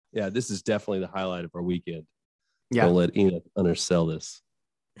Yeah, this is definitely the highlight of our weekend. Yeah. Don't let Enoch undersell this.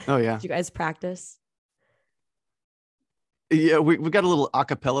 Oh yeah. Did you guys practice? Yeah, we got a little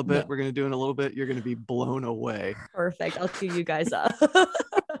acapella bit No. we're gonna do in a little bit. You're gonna be blown away. Perfect. I'll cue you guys up.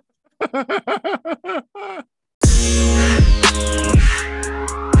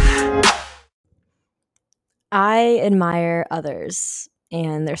 I admire others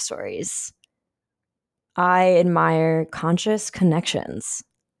and their stories. I admire conscious connections.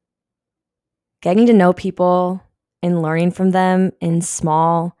 Getting to know people and learning from them in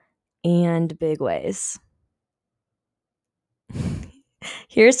small and big ways.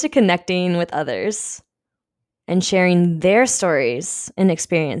 Here's to connecting with others and sharing their stories and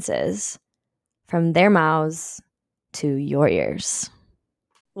experiences from their mouths to your ears.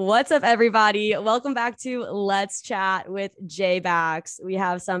 What's up, everybody? Welcome back to Let's Chat with J-Bax. We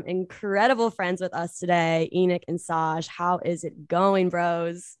have some incredible friends with us today, Enoch and Saj. How is it going,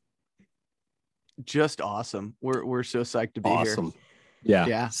 bros? Just awesome. We're so psyched to be Awesome. here.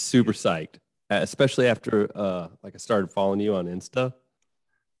 Yeah. Super psyched. Especially after I started following you on Insta.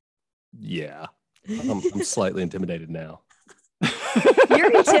 Yeah. I'm slightly intimidated now.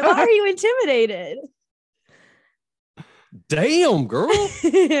 Why are you intimidated? Damn, girl.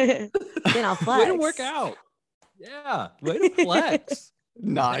 Then I'll flex. Way to work out. Yeah. Way to flex.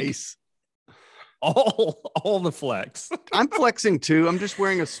 Nice. All the flex. I'm flexing too. I'm just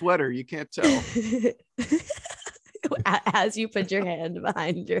wearing a sweater. You can't tell. As you put your hand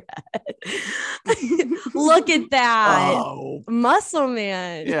behind your head. Look at that. Oh, muscle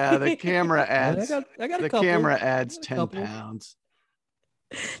man. yeah. The camera adds. I got a The couple. camera adds I got a 10 couple. pounds.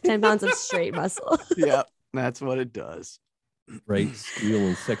 10 pounds of straight muscle. Yep, that's what it does. Great skill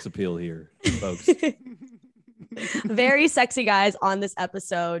and sex appeal here, folks. Very sexy guys on this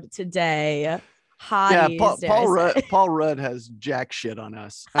episode today. Yeah, Hotties. Paul Rudd has jack shit on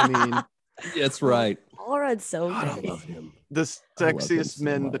us. I mean, That's right. Paul Rudd's so God, I great. love him. the I love him sexiest so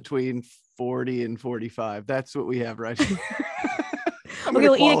men much. between 40 and 45. That's what we have right here. I'm Okay,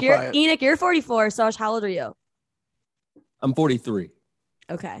 gonna well, qualify it. Enoch, you're 44. Saj, how old are you? I'm 43.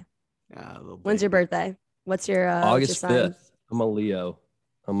 Okay. Ah, little When's your baby. birthday? What's your August what's your sign? 5th. I'm a Leo.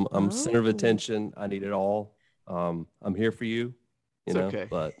 I'm center of Oh. attention. I need it all. I'm here for you. It's know, okay.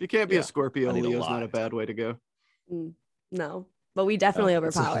 but You can't be yeah, a Scorpio. I need a Leo's not lot. a bad way to go. No, but we definitely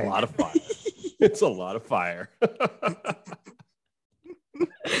it's overpower. a lot of fire. It's a lot of fire.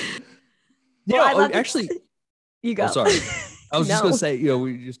 Well, I love actually, You go. oh, sorry. I was just No. going to say,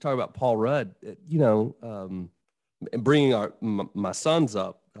 we just talked about Paul Rudd, and bringing my sons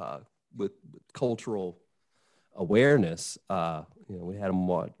up with cultural awareness. We had them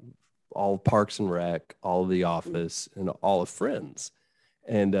watch all of Parks and Rec, all of The Office, and all of Friends.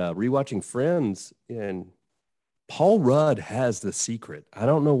 And rewatching Friends, and Paul Rudd has the secret. I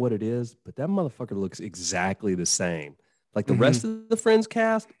don't know what it is, but that motherfucker looks exactly the same. Like the rest of the Friends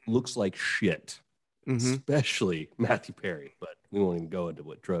cast looks like shit. Mhm. Especially Matthew Perry, but we won't even go into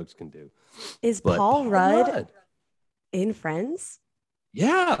what drugs can do. Is But Paul Rudd in Friends?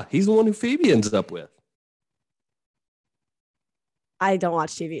 Yeah, he's the one who Phoebe ends up with. I don't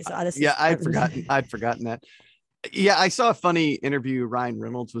watch TV, so I'd forgotten that. Yeah, I saw a funny interview Ryan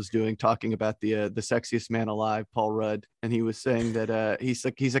Reynolds was doing talking about the sexiest man alive, Paul Rudd, and he was saying that he's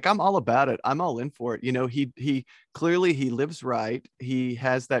like I'm all about it. I'm all in for it. He clearly he lives right. He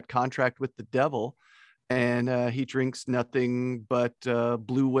has that contract with the devil, and he drinks nothing but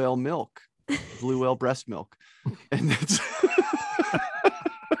blue whale milk, blue whale breast milk, and that's.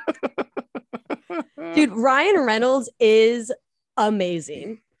 Dude, Ryan Reynolds is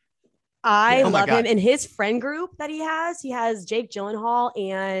amazing. I Oh my love God. him. In his friend group that he has Jake Gyllenhaal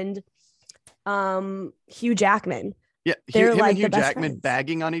and Hugh Jackman. Yeah, They're him like and the Hugh best Jackman friends.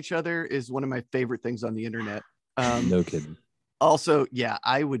 bagging on each other is one of my favorite things on the internet. No kidding. Also, yeah,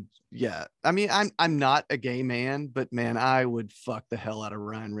 I would. Yeah, I mean, I'm not a gay man, but man, I would fuck the hell out of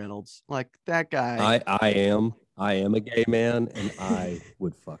Ryan Reynolds. Like that guy. I am a gay man, and I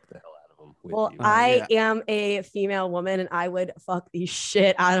would fuck the hell out of him with Well, you. I am a female woman and I would fuck the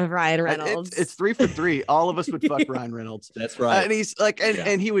shit out of Ryan Reynolds. It's 3 for 3. All of us would fuck Ryan Reynolds. That's right. And he's like, Yeah.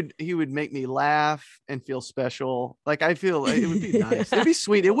 and he would make me laugh and feel special. Like I feel like it would be nice. It'd be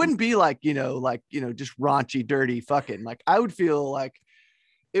sweet. It wouldn't be like just raunchy, dirty fucking. Like I would feel like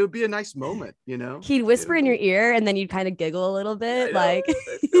it would be a nice moment. He'd whisper in your ear and then you'd kind of giggle a little bit. Yeah, I Like, know.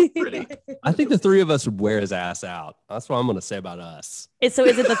 It'd feel pretty. I think the three of us would wear his ass out. That's what I'm going to say about us. So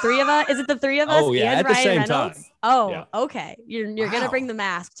is it the three of us? Is it the three of us? Oh, yeah, and at the Ryan same Reynolds? time. Oh, Yeah. okay. You're gonna Wow. bring the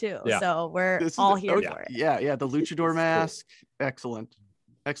mask too. Yeah. So we're This is all the- here oh, for it. Yeah, the luchador cool. mask. Excellent.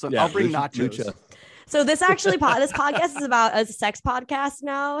 Yeah, I'll bring lucha- nachos. lucha. So this actually, this podcast is about a sex podcast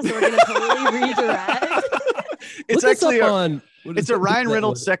now. So we're gonna totally redirect. It's Look us actually up on it's a Ryan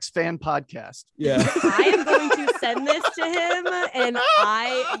Reynolds sex fan podcast. Yeah. I am going to send this to him, and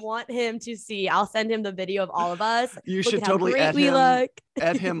I want him to see. I'll send him the video of all of us. You Look should at how totally great add we him, look.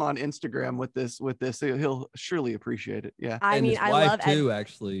 add him on Instagram with this. He'll surely appreciate it. Yeah. I And mean, his I wife love too,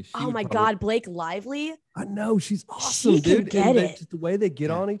 actually. She Oh would my probably- God, Blake Lively. I know she's awesome, She can dude. get and it. just the way they get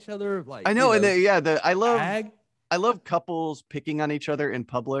Yeah. on each other, like I know, and I I love couples picking on each other in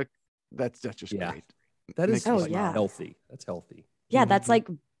public. That's just Yeah. great. that is Makes me Oh, like, yeah. healthy. That's healthy. Yeah, that's Mhm. like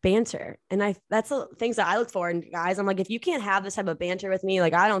banter. And that's the things that I look for. And guys, I'm like, if you can't have this type of banter with me,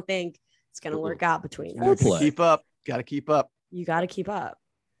 like, I don't think it's going to work out between Gotta us. Foreplay. keep up. Got to keep up. You got to keep up.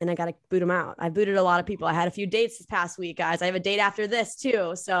 And I got to boot them out. I booted a lot of people. I had a few dates this past week, guys. I have a date after this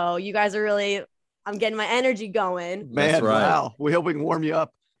too. So you guys are really, I'm getting my energy going. Man, right. wow. We hope we can warm you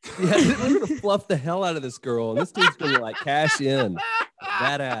up. Yeah, we're gonna fluff the hell out of this girl, and this dude's gonna like cash in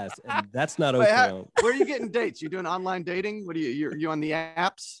that ass, and that's not Wait, okay. where are you getting dates? You doing online dating? What are you on the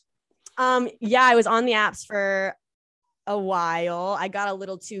apps? Yeah, I was on the apps for a while. I got a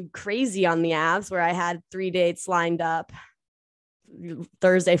little too crazy on the apps where I had 3 dates lined up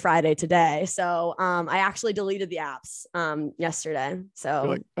Thursday, Friday, today. So I actually deleted the apps yesterday. So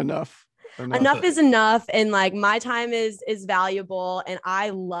You're like, enough. enough is enough, and like my time is valuable, and I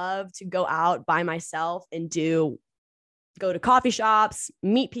love to go out by myself and go to coffee shops,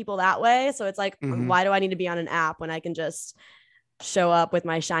 meet people that way. So it's like, Mhm. why do I need to be on an app when I can just show up with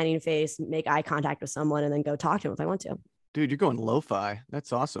my shining face, make eye contact with someone, and then go talk to them if I want to? Dude, you're going lo-fi.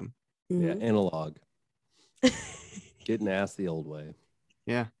 That's awesome. Yeah, Mhm. analog. Getting ass the old way.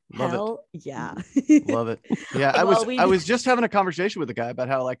 Yeah. Love Hell yeah. it. Love it. Yeah. I Well, I was just having a conversation with a guy about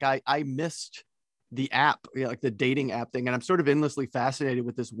how like I missed the app, like the dating app thing. And I'm sort of endlessly fascinated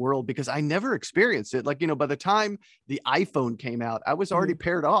with this world because I never experienced it. Like, by the time the iPhone came out, I was already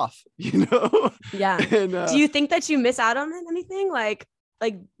paired off, Yeah. And, Do you think that you miss out on anything? Like,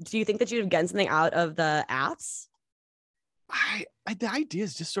 do you think that you'd have gotten something out of the apps? the idea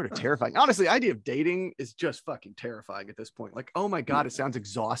is just sort of terrifying. Honestly, the idea of dating is just fucking terrifying at this point. Like, oh my God, it sounds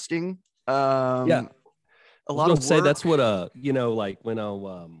exhausting. Yeah. A lot of say work. that's what like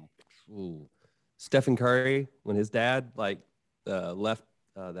when Stephen Curry, when his dad left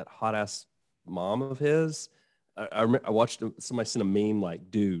that hot ass mom of his, I watched somebody send a meme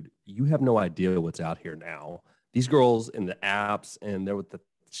like, dude, you have no idea what's out here now. These girls in the apps and they're with the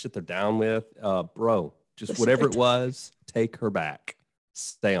shit they're down with, bro, just whatever it was, take her back.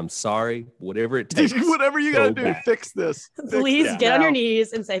 Say I'm sorry, whatever it takes. Whatever you gotta do, back. fix this. Please this get on now. your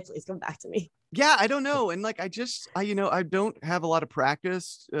knees and say, please come back to me. Yeah, I don't know. And like, I don't have a lot of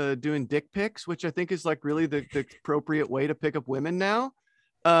practice doing dick pics, which I think is like really the appropriate way to pick up women now.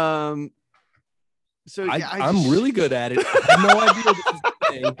 So yeah, I'm really good at it. I have no idea this is the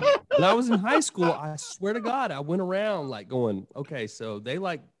thing. When I was in high school, I swear to God, I went around like going, okay, so they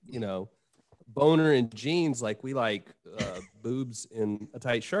like, boner in jeans, like we like boobs in a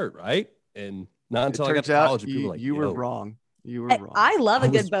tight shirt, right? And not until I got to college, people were like, you were yo. wrong. You were wrong. I love a I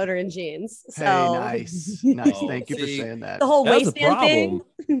good was- boner in jeans. So Hey, nice. Oh, Thank you for see, saying that. the whole That was a waistband thing.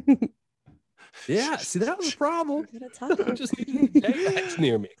 problem. Yeah, see, that was a problem. Good at talking. Just J-Max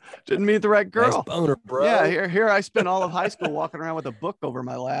near me. Didn't meet the right Nice girl. boner, bro. Yeah, here I spent all of high school walking around with a book over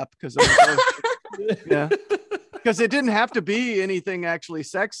my lap because yeah, because it didn't have to be anything actually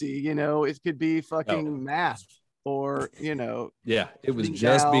sexy. It could be fucking math or Yeah, it was Sitting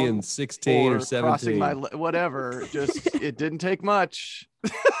just down being 16 or crossing 17. my whatever. Just it didn't take much.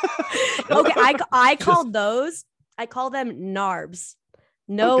 Okay, I called those. I call them NARBs.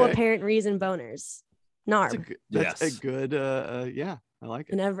 No Okay. apparent reason boners. NARB. That's a Yes. good yeah, I like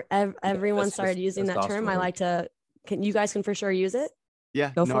it. And everyone that's started just using that term. I testosterone. like to. You guys can for sure use it.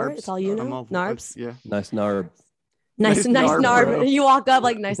 Yeah, Go for it. Narbs. It's all you I'm know. for- Narbs. Yeah. Nice narb. Nice Nice NARB, NARB. bro. You walk up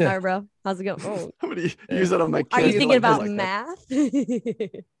like nice NARB, bro. How's it going? Oh, I'm gonna Yeah. use that on my kids. are you thinking like about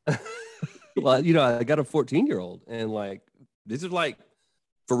that. math? Well, I got a 14-year-old, and like these are like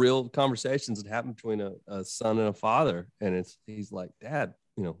for real conversations that happen between a son and a father. And he's like, Dad,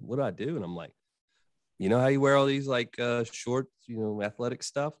 what do I do? And I'm like, you know how you wear all these like shorts, athletic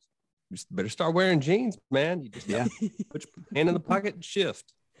stuff? You just better start wearing jeans, man. You just Yeah. put your hand in the pocket and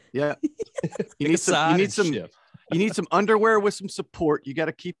shift. Yeah. You Pick a need side and some shift. you need some underwear with some support. You got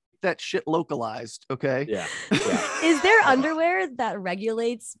to keep that shit localized, okay? Yeah. Is there underwear that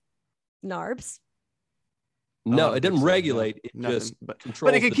regulates NARBs? No, I it don't think doesn't so, no. regulate. It Nothing, just but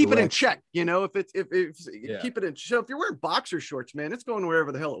controls it can the keep it in direction. check, if it's Yeah. keep it in. So if you're wearing boxer shorts, man, it's going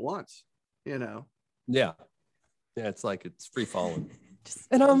wherever the hell it wants. Yeah. Yeah, it's like it's free falling. Just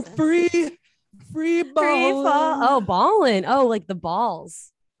And I'm goes in. free Free Free ball. fall. Oh, ballin'. Oh, like the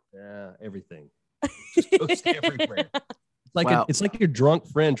balls. Yeah, everything. Just goes everywhere. Like Wow. it's like your drunk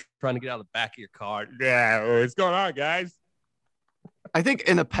friend trying to get out of the back of your car. Yeah, what's going on, guys? I think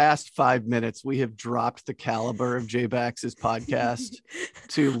in the past 5 minutes, we have dropped the caliber of J-Bax's podcast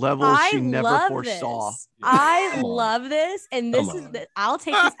to levels she never foresaw. I Come on. love this. And this Come is on. the, I'll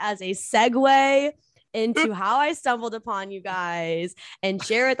take this as a segue into how I stumbled upon you guys and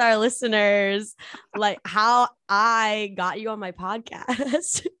share with our listeners like how I got you on my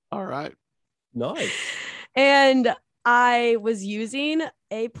podcast. All right. Nice. And I was using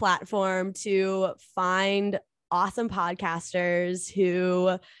a platform to find awesome podcasters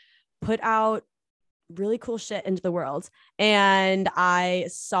who put out really cool shit into the world. And I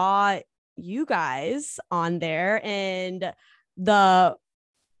saw you guys on there, and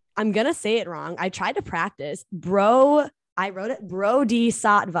I'm going to say it wrong. I tried to practice. I wrote it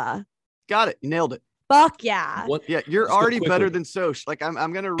Bodhisattva. Got it. You nailed it. Fuck yeah. What? Yeah, you're Let's go already better quickly. than Soch. Like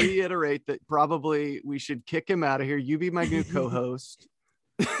I'm gonna reiterate that probably we should kick him out of here. You be my new co-host.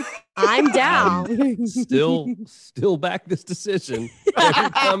 I'm down. Still back this decision. Every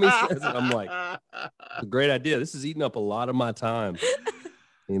time he says it, I'm like, it's a great idea. This is eating up a lot of my time.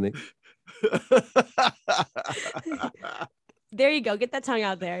 Anything? There you go. Get that tongue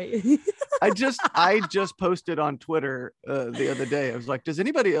out there. I just posted on Twitter the other day. I was like, does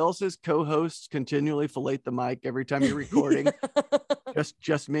anybody else's co-hosts continually fillet the mic every time you're recording?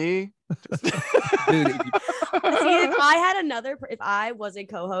 just me? Dude, See, if I was a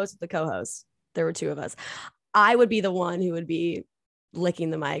co-host, the co-host, there were two of us, I would be the one who would be licking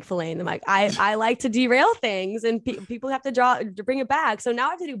the mic, filleting the mic. I like to derail things, and people have to bring it back. So now I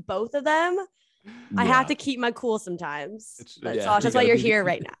have to do both of them. I have to keep my cool sometimes. But yeah, Josh, you that's why gotta you're be- here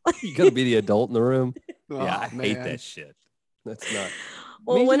right now. you gotta be the adult in the room. Oh, Yeah, I hate man. that shit. That's not.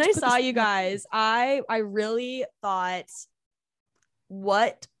 Well, when I Let's put saw this- you guys, I really thought,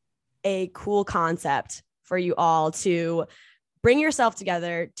 what a cool concept for you all to bring yourself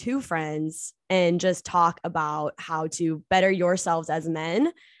together, two friends, and just talk about how to better yourselves as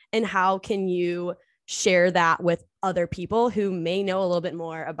men, and how can you share that with other people who may know a little bit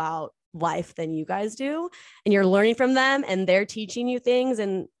more about life than you guys do, and you're learning from them and they're teaching you things,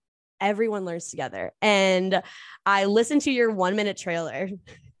 and everyone learns together. And I listened to your 1-minute trailer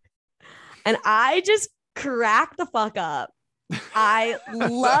and I just cracked the fuck up. I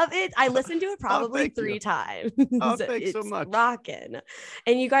love it. I listened to it probably thank you. 3 times. Oh, thanks so It's much. rocking.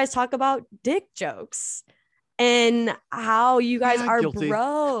 And you guys talk about dick jokes and how you guys Yeah, are guilty.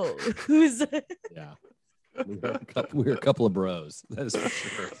 bros. Yeah. We're a couple of bros. That is for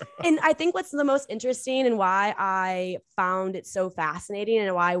sure. And I think what's the most interesting and why I found it so fascinating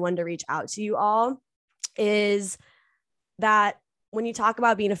and why I wanted to reach out to you all is that when you talk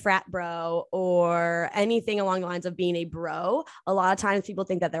about being a frat bro or anything along the lines of being a bro, a lot of times people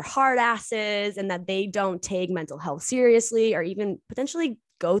think that they're hard asses and that they don't take mental health seriously or even potentially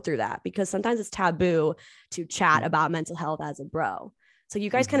go through that, because sometimes it's taboo to chat about mental health as a bro. So you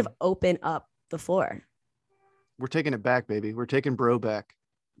guys kind of open up the floor. We're taking it back, baby. We're taking bro back.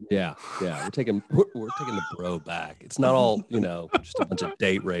 Yeah. We're taking the bro back. It's not all, just a bunch of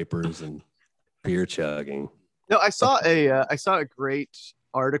date rapers and beer chugging. No, I saw a great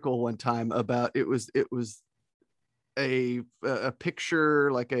article one time about it was a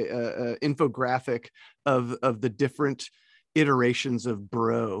picture, like a infographic of the different iterations of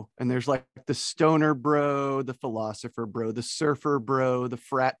bro, and there's like the stoner bro, the philosopher bro, the surfer bro, the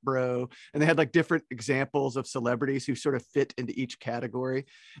frat bro, and they had like different examples of celebrities who sort of fit into each category.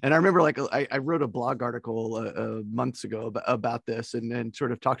 And I remember like I wrote a blog article months ago about this, and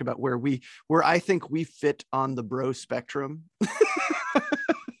sort of talked about where I think we fit on the bro spectrum.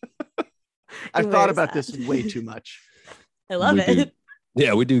 I've Where thought is about that? this way too much. I love We it. do.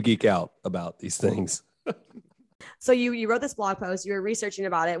 Yeah, we do geek out about these things. So you wrote this blog post, you were researching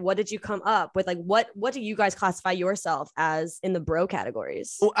about it. What did you come up with? Like, what do you guys classify yourself as in the bro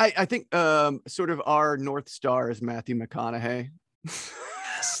categories? Well, I think sort of our North Star is Matthew McConaughey.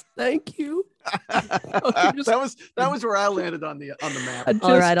 Yes, thank you. that was where I landed on the map.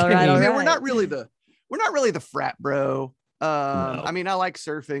 All right. I mean, we're not really the frat bro. No. I mean, I like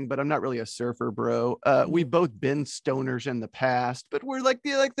surfing, but I'm not really a surfer bro. We've both been stoners in the past, but we're like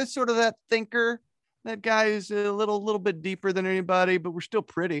this sort of that thinker. That guy is a little bit deeper than anybody, but we're still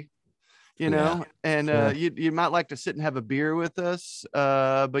pretty, Yeah. and Yeah. you might like to sit and have a beer with us,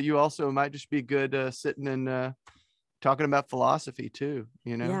 but you also might just be good sitting and talking about philosophy too.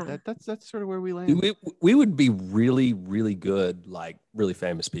 Yeah. That's sort of where we land. We would be really, really good, like really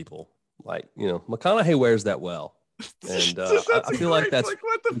famous people. Like, McConaughey wears that well. And That's I feel like great. that's like,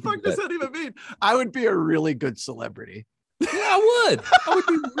 what the fuck does that even mean? I would be a really good celebrity. yeah, I would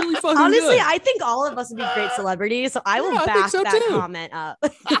be really fucking Honestly, good. I think all of us would be great celebrities. So I will Yeah, I think back so, that too. comment up.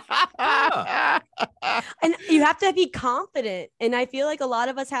 And you have to be confident. And I feel like a lot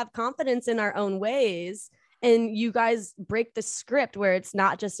of us have confidence in our own ways. And you guys break the script where it's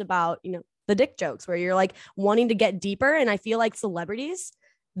not just about, the dick jokes, where you're like wanting to get deeper. And I feel like celebrities,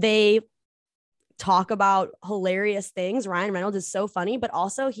 they talk about hilarious things. Ryan Reynolds is so funny, but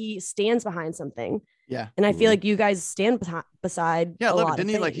also he stands behind something. Yeah. And I feel like you guys stand beside Yeah, I a love it. lot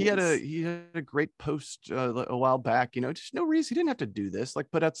Didn't of he? Like he things. had a great post a while back, just no reason. He didn't have to do this,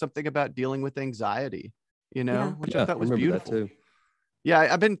 like put out something about dealing with anxiety, Yeah. which Yeah, I thought was remember that beautiful. too. Yeah,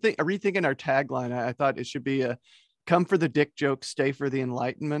 I've been rethinking our tagline. I thought it should be come for the dick joke, stay for the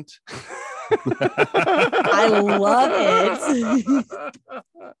enlightenment. I love it.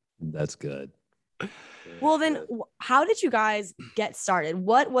 That's good. Well, then, how did you guys get started?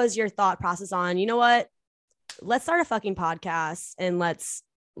 What was your thought process on, you know what? Let's start a fucking podcast and let's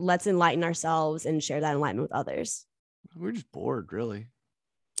enlighten ourselves and share that enlightenment with others. We're just bored, really.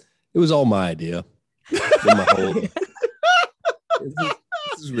 It was all my idea. My whole, this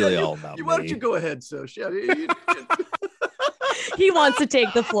is really all about me. Why don't you go ahead, Soch? Yeah, He wants to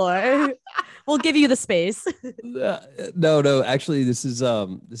take the floor. We'll give you the space. No. Actually, this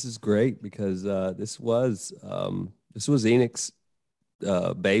is great because this was Enoch's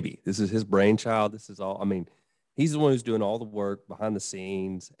baby. This is his brainchild. This is all. I mean, he's the one who's doing all the work behind the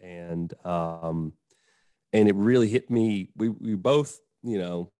scenes, and it really hit me. We both,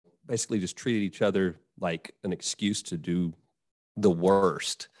 basically just treated each other like an excuse to do the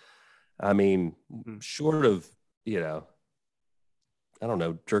worst. I mean, short of, I don't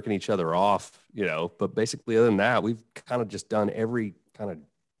know, jerking each other off, but basically other than that, we've kind of just done every kind of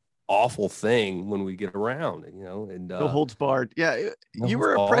awful thing when we get around, and no holds barred. Yeah. No you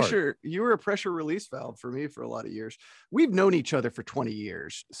were holds a pressure release valve for me for a lot of years. We've known each other for 20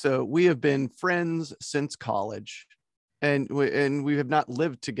 years. So we have been friends since college, and we have not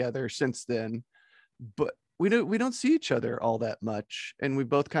lived together since then, but we don't see each other all that much. And we've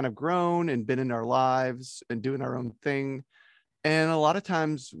both kind of grown and been in our lives and doing our own thing. And a lot of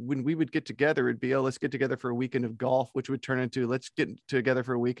times when we would get together, it'd be, let's get together for a weekend of golf, which would turn into, let's get together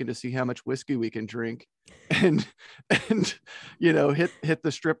for a weekend to see how much whiskey we can drink and hit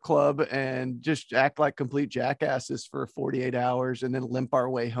the strip club and just act like complete jackasses for 48 hours and then limp our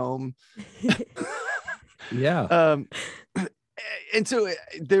way home. Yeah. And so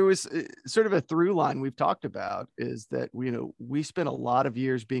there was sort of a through line we've talked about is that, we spent a lot of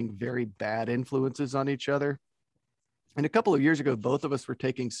years being very bad influences on each other. And a couple of years ago, both of us were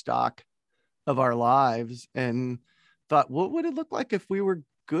taking stock of our lives and thought, what would it look like if we were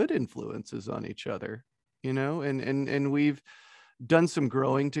good influences on each other? And we've done some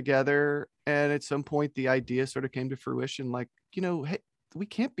growing together. And at some point, the idea sort of came to fruition, like, hey, we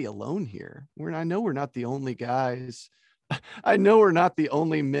can't be alone here. I know we're not the only guys. I know we're not the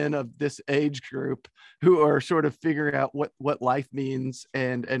only men of this age group who are sort of figuring out what life means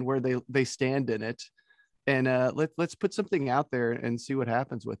and where they stand in it. And let's put something out there and see what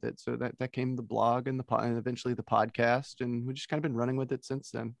happens with it. So that came the blog and eventually the podcast, and we've just kind of been running with it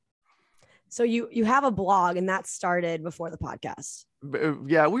since then. So you have a blog, and that started before the podcast.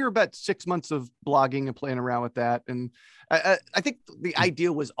 Yeah, we were about 6 months of blogging and playing around with that, and I think the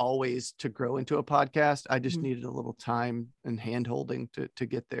idea was always to grow into a podcast. I just needed a little time and hand holding to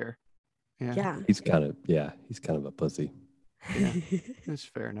get there. Yeah. He's kind of a pussy. Yeah, that's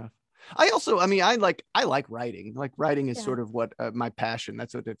fair enough. I like writing. Like writing is sort of what my passion.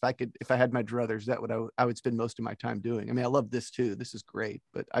 That's what, if I had my druthers, that what I would spend most of my time doing. I mean, I love this too. This is great,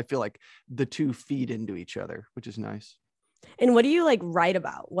 but I feel like the two feed into each other, which is nice. And what do you write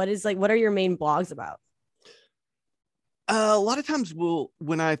about? What are your main blogs about? A lot of times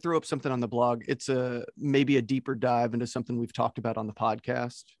when I throw up something on the blog, it's maybe a deeper dive into something we've talked about on the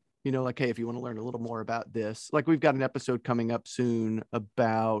podcast. Like, hey, if you want to learn a little more about this, like we've got an episode coming up soon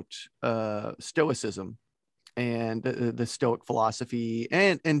about Stoicism and the Stoic philosophy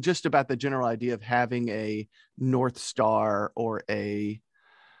and just about the general idea of having a North Star or a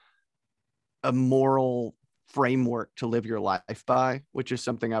moral framework to live your life by, which is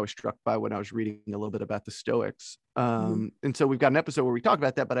something I was struck by when I was reading a little bit about the Stoics. And so we've got an episode where we talk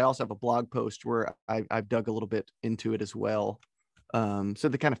about that, but I also have a blog post where I've dug a little bit into it as well. So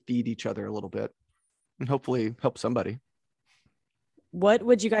they kind of feed each other a little bit and hopefully help somebody. What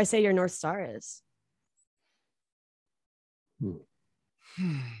would you guys say your North Star is?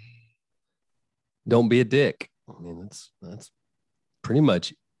 Don't be a dick. I mean, that's pretty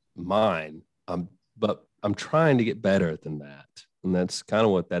much mine. But I'm trying to get better than that. And that's kind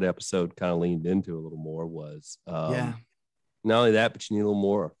of what that episode kind of leaned into a little more was, Yeah. not only that, but you need a little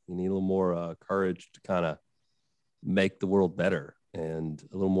more. You need a little more courage to kind of make the world better, and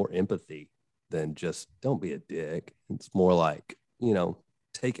a little more empathy than just don't be a dick. It's more like,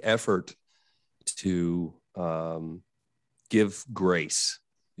 take effort to give grace,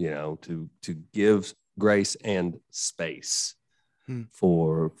 to give grace and space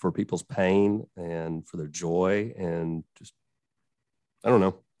for people's pain and for their joy, and just, I don't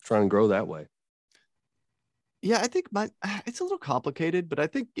know, try and grow that way. Yeah, I think it's a little complicated, but I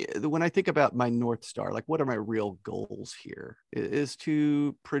think when I think about my North Star, like what are my real goals here, is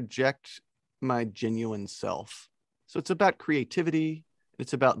to project my genuine self. So it's about creativity,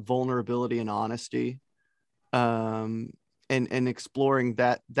 it's about vulnerability and honesty, and exploring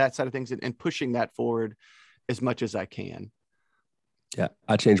that side of things, and pushing that forward as much as I can. Yeah,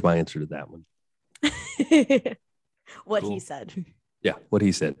 I changed my answer to that one. What Cool. he said. Yeah, what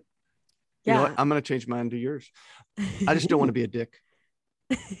he said. You know Yeah. what? I'm going to change mine to yours. I just don't want to be a dick.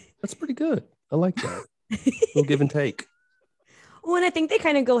 That's pretty good. I like that. We'll give and take. Well, and I think they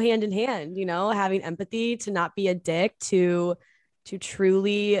kind of go hand in hand, having empathy, to not be a dick, to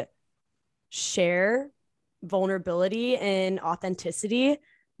truly share vulnerability and authenticity.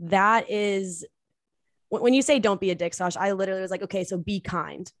 That is, when you say don't be a dick, Sash, I literally was like, okay, so be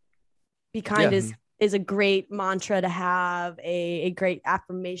kind. Be kind is a great mantra to have, a great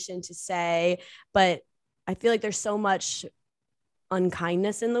affirmation to say. But I feel like there's so much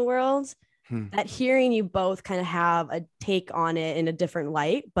unkindness in the world that hearing you both kind of have a take on it in a different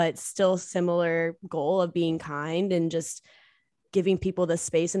light, but still similar goal of being kind and just giving people the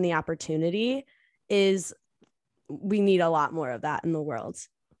space and the opportunity, is we need a lot more of that in the world.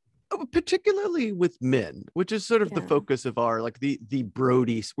 Particularly with men, which is sort of the focus of our, like the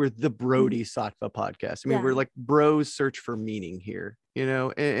Brody, we're the Brody Sattva podcast. I mean, we're like bros search for meaning here,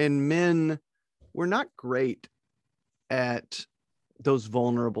 and men, we're not great at those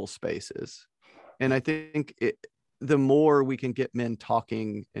vulnerable spaces. And I think the more we can get men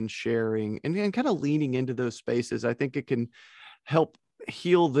talking and sharing and kind of leaning into those spaces, I think it can help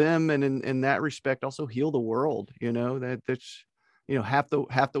heal them. And in that respect, also heal the world, that's, half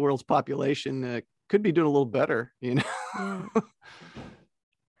the world's population could be doing a little better, Yeah.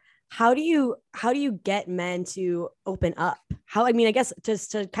 How do you get men to open up? I guess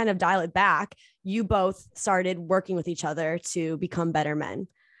just to kind of dial it back, you both started working with each other to become better men.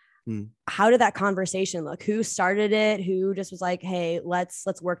 How did that conversation look? Who started it? Who just was like, hey, let's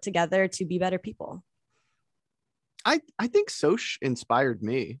work together to be better people? I think Soch inspired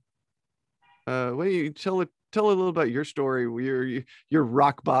me. What do you tell a little about your story, your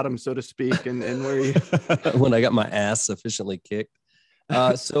rock bottom, so to speak, and where you when I got my ass sufficiently kicked.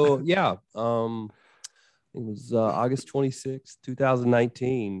 So yeah, it was August 26th,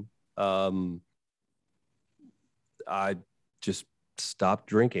 2019. I just stopped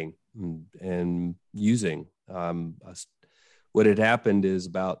drinking and using. What had happened is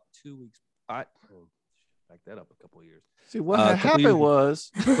about 2 weeks. Back that up a couple of years. See what happened was.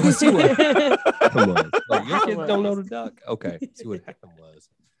 See what happened was. Like, your kids don't know to duck. Okay. See what happened was.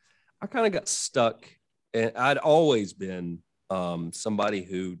 I kind of got stuck, and I'd always been somebody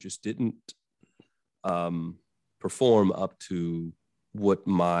who just didn't perform up to what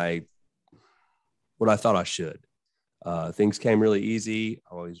I thought I should. Things came really easy.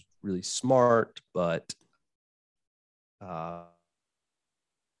 I was really smart, but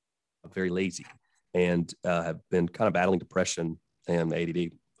very lazy, and have been kind of battling depression and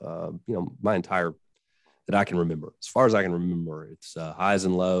ADD, my entire, that I can remember. As far as I can remember, it's highs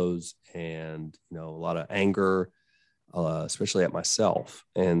and lows, and, a lot of anger, especially at myself.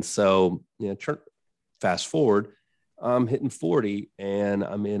 And so, fast forward, I'm hitting 40 and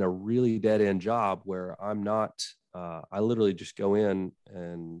I'm in a really dead end job where I'm not, I literally just go in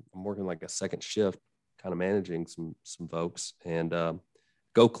and I'm working like a second shift, kind of managing some folks, and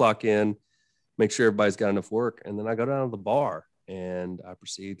go clock in, make sure everybody's got enough work. And then I go down to the bar and I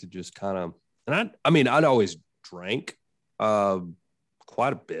proceed to just kind of, and I'd always drank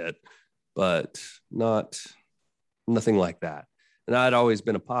quite a bit, but nothing like that. And I'd always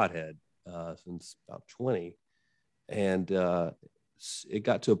been a pothead since about 20. And it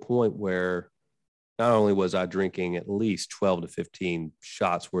got to a point where not only was I drinking at least 12 to 15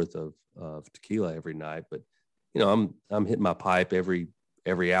 shots worth of tequila every night, but, I'm hitting my pipe every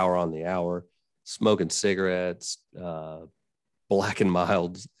hour on the hour, smoking cigarettes, Black and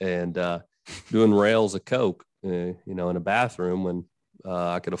Milds, and doing rails of Coke, in a bathroom when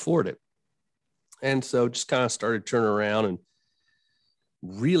I could afford it. And so just kind of started turning around and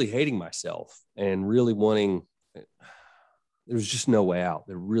really hating myself and really wanting, there was just no way out.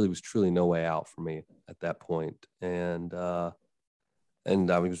 There really was truly no way out for me at that point. And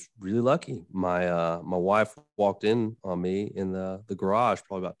I was really lucky. My wife walked in on me in the garage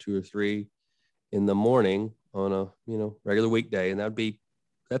probably about 2 or 3 in the morning on a, regular weekday. And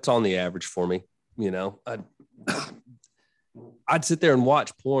that's on the average for me. I'd sit there and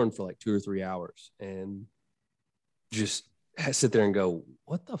watch porn for like 2 or 3 hours and just sit there and go,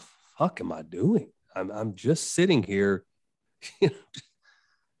 what the fuck am I doing? I'm just sitting here,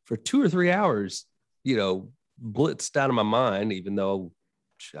 for 2 or 3 hours, blitzed out of my mind, even though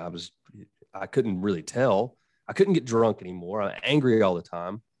I couldn't really tell. I couldn't get drunk anymore. I'm angry all the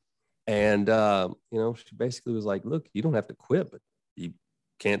time. And, she basically was like, look, you don't have to quit, but you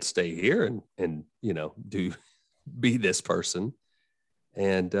can't stay here and be this person.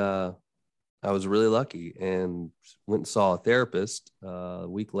 And I was really lucky and went and saw a therapist a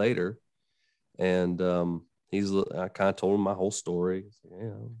week later. And I kind of told him my whole story.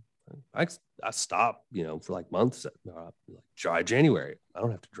 I stopped, for like months, like dry January. I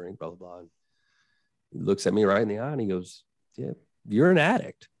don't have to drink, blah, blah, blah. And he looks at me right in the eye and he goes, yeah, you're an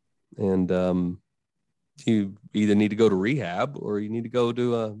addict. And you either need to go to rehab or you need to go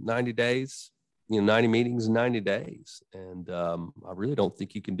to 90 days, 90 meetings in 90 days. And I really don't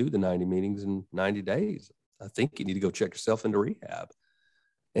think you can do the 90 meetings in 90 days. I think you need to go check yourself into rehab.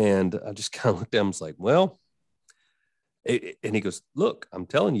 And I just kind of looked at him and was like, well, and he goes, look, I'm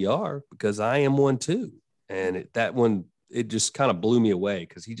telling you are, because I am one too. And it just kind of blew me away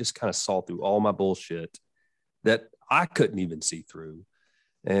because he just kind of saw through all my bullshit that I couldn't even see through.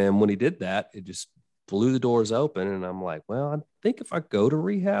 And when he did that, it just blew the doors open. And I'm like, well, I think if I go to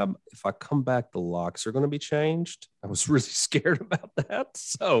rehab, if I come back, the locks are going to be changed. I was really scared about that.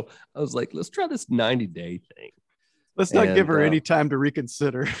 So I was like, let's try this 90-day thing. Let's not give her any time to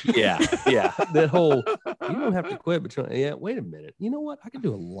reconsider. Yeah. That whole, you don't have to quit, but wait a minute. You know what? I can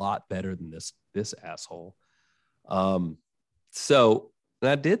do a lot better than this asshole. So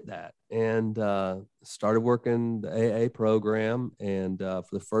I did that and started working the AA program. And for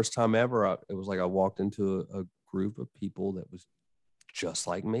the first time ever, it was like I walked into a group of people that was just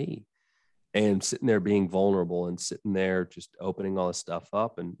like me and sitting there being vulnerable and sitting there just opening all this stuff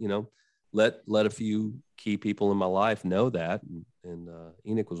up and, let a few key people in my life know that. And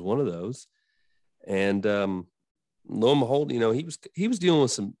Enoch was one of those. And lo and behold, he was dealing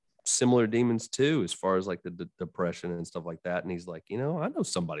with some similar demons too, as far as like the depression and stuff like that. And he's like, I know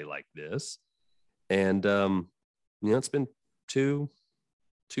somebody like this. And, it's been 2+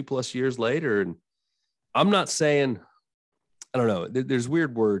 years later. And I'm not saying, I don't know. There's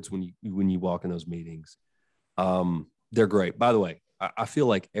weird words when you walk in those meetings. They're great. By the way, I feel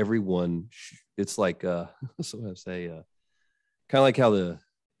like everyone, it's like, so I say, kind of like how the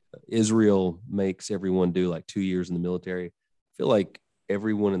Israel makes everyone do like 2 years in the military. I feel like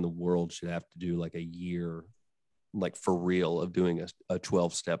everyone in the world should have to do like a year, like for real, of doing a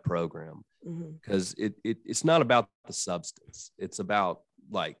 12-step program. Because it's not about the substance. It's about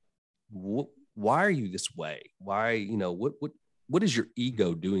like, why are you this way? Why, what is your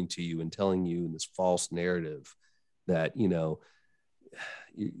ego doing to you and telling you in this false narrative that,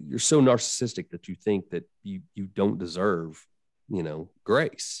 you're so narcissistic that you think that you don't deserve,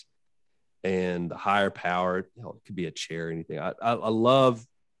 grace and the higher power. It could be a chair or anything. I love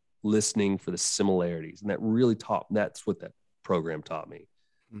listening for the similarities. And that's what that program taught me,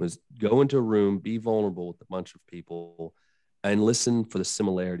 was go into a room, be vulnerable with a bunch of people and listen for the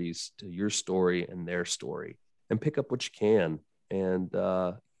similarities to your story and their story and pick up what you can and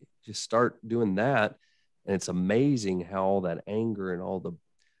just start doing that. And it's amazing how all that anger and all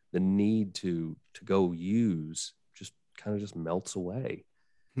the need to go use just kind of just melts away.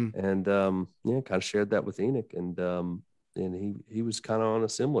 And kind of shared that with Enoch, and he was kind of on a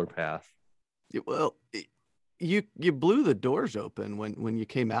similar path. Well, you blew the doors open when you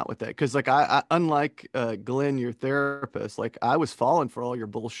came out with that, because like I unlike Glenn, your therapist, like I was falling for all your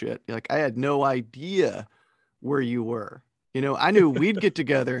bullshit. Like I had no idea where you were. I knew we'd get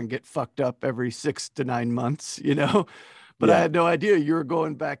together and get fucked up every 6 to 9 months, but I had no idea you were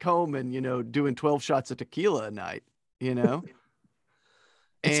going back home and, doing 12 shots of tequila a night,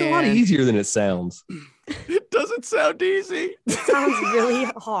 It's a lot easier than it sounds. It doesn't sound easy. It sounds really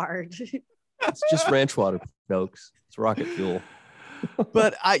hard. It's just ranch water, folks. It's rocket fuel.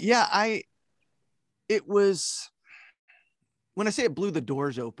 But it was, when I say it blew the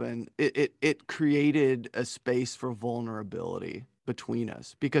doors open, it created a space for vulnerability between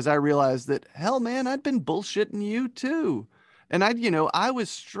us, because I realized that, hell, man, I'd been bullshitting you too. And I was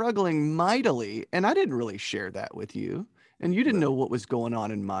struggling mightily, and I didn't really share that with you. and you didn't know what was going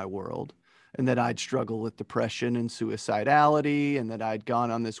on in my world, and that I'd struggle with depression and suicidality, and that I'd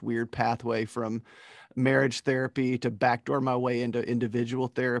gone on this weird pathway from marriage therapy to backdoor my way into individual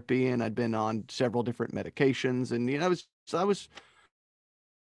therapy, and I'd been on several different medications, and I was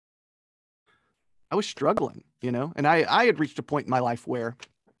struggling, and I had reached a point in my life where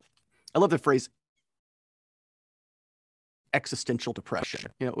I love the phrase existential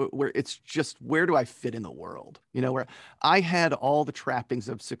depression, where it's just, where do I fit in the world? Where I had all the trappings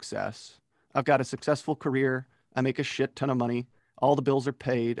of success. I've got a successful career. I make a shit ton of money. All the bills are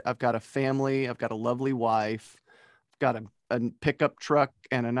paid. I've got a family. I've got a lovely wife. I've got a pickup truck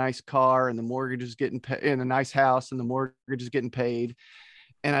and a nice car, and the mortgage is getting paid, and a nice house, and the mortgage is getting paid.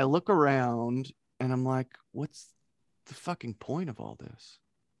 And I look around and I'm like, what's the fucking point of all this?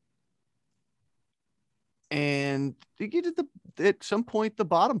 And at some point, the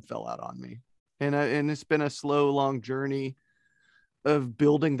bottom fell out on me. And it's been a slow, long journey of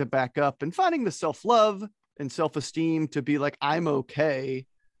building the back up and finding the self-love and self-esteem to be like, I'm okay,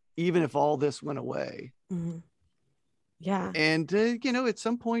 even if all this went away. Mm-hmm. Yeah. And, at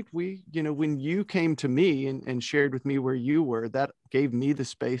some point when you came to me and shared with me where you were, that gave me the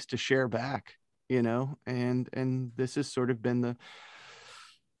space to share back, and this has sort of been the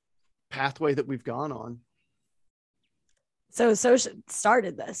pathway that we've gone on. So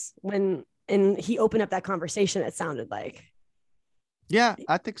started this and he opened up that conversation, it sounded like. Yeah,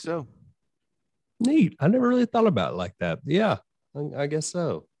 I think so. Neat. I never really thought about it like that. Yeah, I guess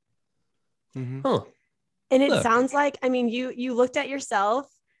so. Mm-hmm. Huh. And it sounds like, I mean, you looked at yourself,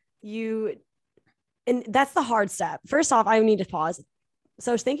 and that's the hard step. First off, I need to pause.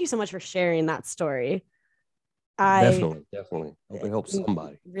 So thank you so much for sharing that story. Definitely. Hope it helps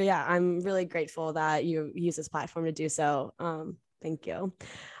somebody. Yeah, I'm really grateful that you use this platform to do so. Thank you.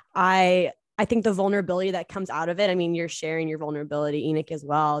 I think the vulnerability that comes out of it, I mean, you're sharing your vulnerability, Enoch, as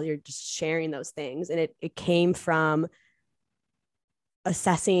well. You're just sharing those things. And it came from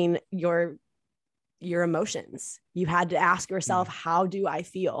assessing your emotions. You had to ask yourself, how do I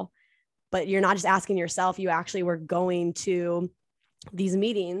feel? But you're not just asking yourself, you actually were going to these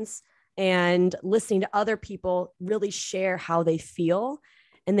meetings and listening to other people really share how they feel.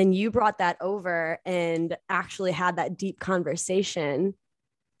 And then you brought that over and actually had that deep conversation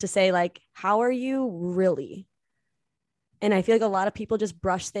to say, like, how are you really? And I feel like a lot of people just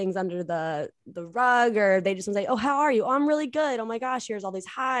brush things under the rug, or they just say, oh, how are you? Oh, I'm really good. Oh my gosh, here's all these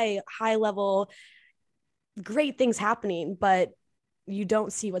high level, great things happening, but you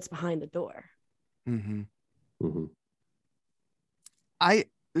don't see what's behind the door. Mm-hmm. Mm-hmm.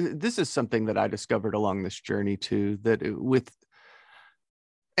 This is something that I discovered along this journey too, that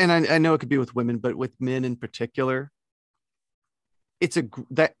I know it could be with women, but with men in particular, it's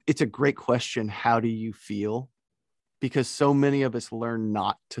a great question. How do you feel? Because so many of us learn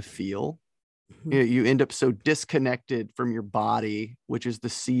not to feel. Mm-hmm. You end up so disconnected from your body, which is the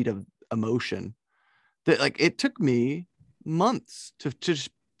seat of emotion, that like it took me months to just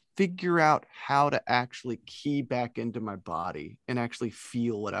figure out how to actually key back into my body and actually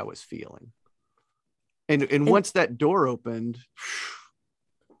feel what I was feeling. And once that door opened,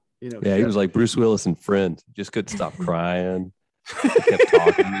 yeah, he was like Bruce Willis in Friends. Just couldn't stop crying. He kept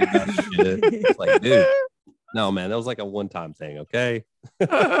talking to me about shit. It's like, dude, no, man, that was like a one-time thing, okay?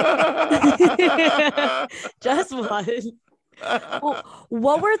 Just one. Well,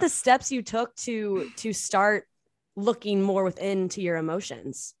 what were the steps you took to start looking more within to your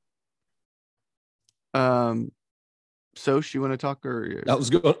emotions? So you want to talk, or I was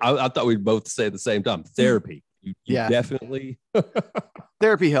going, I thought we'd both say at the same time. Therapy. You Yeah. definitely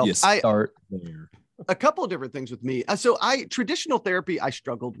therapy you helps. start there. A couple of different things with me. So traditional therapy I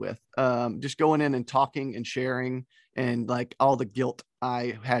struggled with, just going in and talking and sharing, and like all the guilt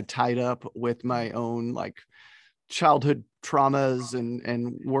I had tied up with my own like childhood traumas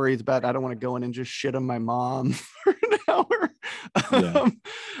and worries about, I don't want to go in and just shit on my mom for an hour. Yeah.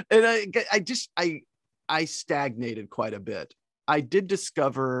 And I stagnated quite a bit. I did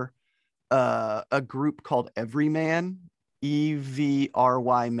discover a group called Everyman,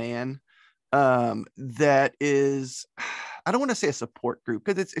 EVRY Man, that is, I don't want to say a support group,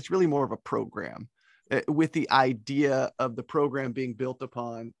 because it's really more of a program, with the idea of the program being built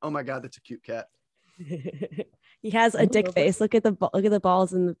upon, oh my God, that's a cute cat. He has a dick face. Look at the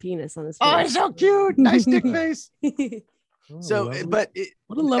balls and the penis on his face. Oh, it's so cute. Nice dick face. Oh, So, lovely. but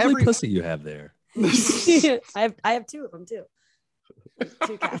what a lovely pussy you have there. I have two of them too.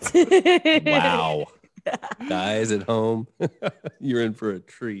 2 cats. Wow. Guys at home, you're in for a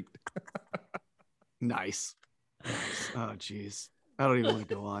treat. Nice. Oh, geez. I don't even want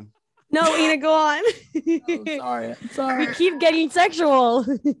to go on. No, Ina, go on. I'm sorry. I'm sorry. We keep getting sexual.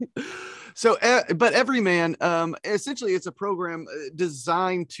 So, but Everyman, essentially, it's a program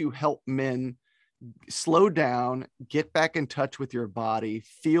designed to help men slow down, get back in touch with your body,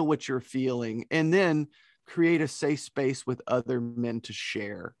 feel what you're feeling, and then create a safe space with other men to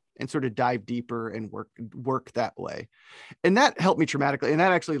share and sort of dive deeper and work that way. And that helped me dramatically. And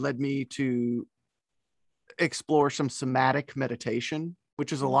that actually led me to explore some somatic meditation,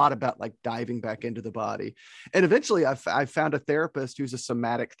 which is a lot about like diving back into the body. And eventually I found a therapist who's a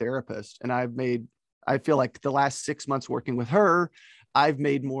somatic therapist. And I feel like the last 6 months working with her, I've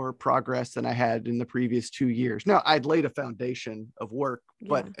made more progress than I had in the previous 2 years. Now I'd laid a foundation of work,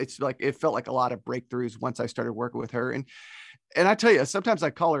 but it's like, it felt like a lot of breakthroughs once I started working with her. And I tell you, sometimes I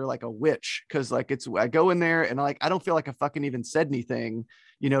call her like a witch. Cause like I go in there and I don't feel like I fucking even said anything.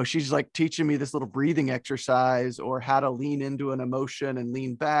 You know, she's like teaching me this little breathing exercise or how to lean into an emotion and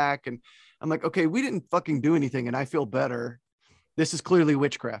lean back. And I'm like, okay, we didn't fucking do anything. And I feel better. This is clearly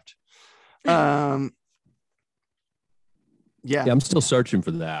witchcraft. Yeah, I'm still searching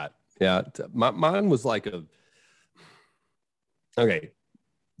for that. Yeah. Mine was like okay,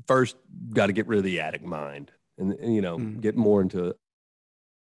 first got to get rid of the addict mind and you know, get more into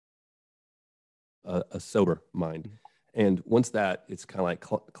a sober mind. And once that, it's kind of like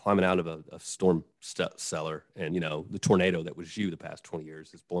climbing out of a storm cellar, and you know, the tornado that was you the past 20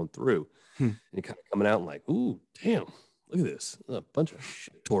 years is blown through, and you're kind of coming out and like, ooh, damn, look at this, a bunch of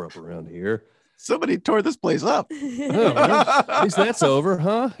shit tore up around here. Somebody tore this place up. Oh, well, at least that's over,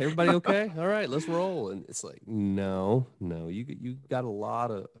 huh? Everybody okay? All right, let's roll. And it's like, no, you got a lot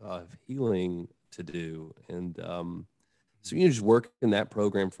of healing to do, and so you just work in that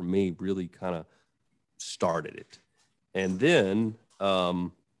program for me really kind of started it. And then,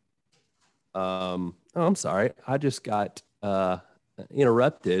 oh, I'm sorry. I just got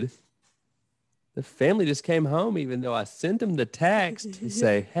interrupted. The family just came home, even though I sent them the text to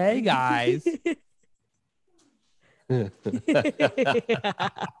say, hey, guys. Come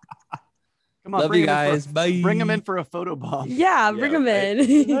on, Love you guys. Bye. Bring them in for a photo bomb. Yeah, bring them in.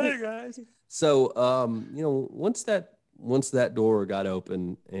 Hey, guys. So, you know, once that door got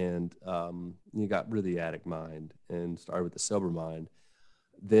open and you got rid of the addict mind and started with the sober mind,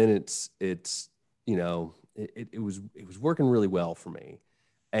 then it's you know, it was working really well for me.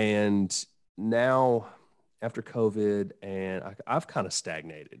 And now after COVID, and I've kind of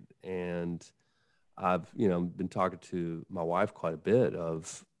stagnated, and I've, you know, been talking to my wife quite a bit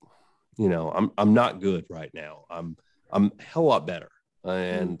of, you know, I'm not good right now. I'm a hell lot better.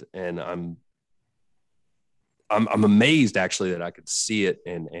 And I'm amazed actually that I could see it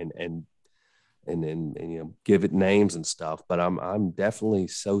and you know, give it names and stuff, but I'm definitely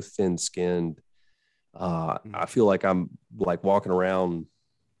so thin skinned. I feel like I'm like walking around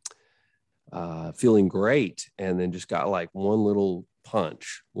feeling great, and then just got like one little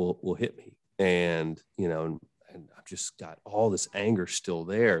punch will hit me, and you know, and I've just got all this anger still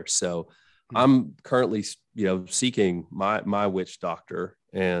there. So I'm currently, you know, seeking my witch doctor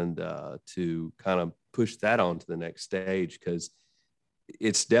and to kind of push that on to the next stage, because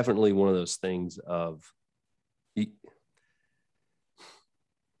it's definitely one of those things of, they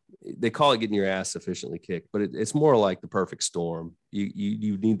call it getting your ass sufficiently kicked, but it's more like the perfect storm.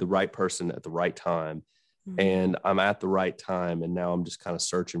 You need the right person at the right time. And I'm at the right time, and now I'm just kind of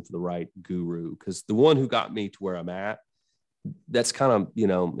searching for the right guru, because the one who got me to where I'm at, that's kind of, you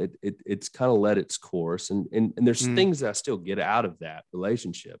know, it's kind of led its course, and there's things that I still get out of that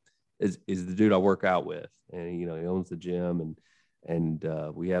relationship. Is the dude I work out with, and you know, he owns the gym, and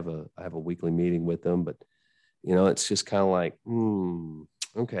I have a weekly meeting with him, but you know, it's just kind of like,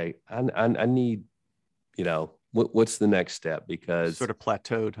 okay, I need, you know, what's the next step, because sort of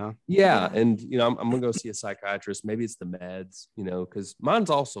plateaued, huh? Yeah. And, you know, I'm going to go see a psychiatrist. Maybe it's the meds, you know, because mine's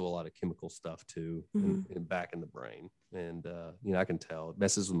also a lot of chemical stuff too, and back in the brain. And, you know, I can tell it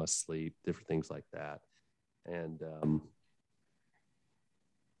messes with my sleep, different things like that. And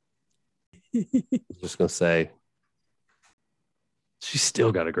I was just going to say, she's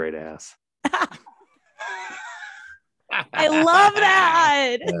still got a great ass. I love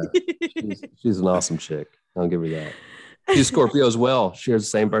that. Yeah, she's an awesome chick. I'll give her that. She's Scorpio as well. She has the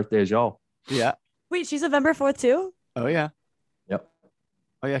same birthday as y'all. Yeah. Wait, she's November 4th too? Oh, yeah. Yep.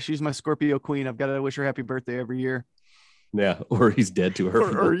 Oh, yeah. She's my Scorpio queen. I've got to wish her happy birthday every year. Yeah. Or he's dead to her.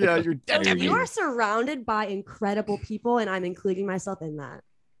 Or yeah, you're dead to me. You are surrounded by incredible people, and I'm including myself in that.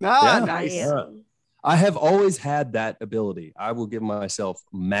 Ah, Yeah. nice. Yeah. I have always had that ability. I will give myself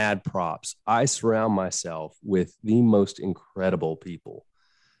mad props. I surround myself with the most incredible people.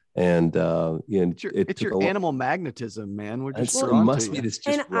 And It's it took your a animal magnetism, man. We're just it drawn must to be you. this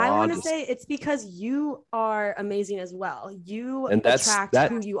just And I raw, want to just, say it's because you are amazing as well. You and attract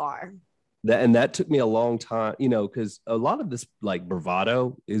who you are. that took me a long time, because a lot of this like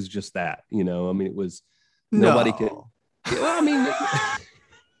bravado is just that, I mean, it was nobody can. No. Well, I mean,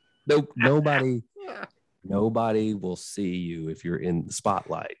 no, nobody will see you if you're in the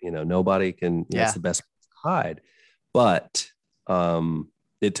spotlight. Nobody can. Yeah. It's the best place to hide. But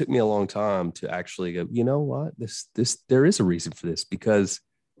it took me a long time to actually go, you know what, this there is a reason for this, because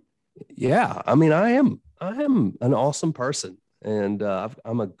yeah, I mean, I am an awesome person, and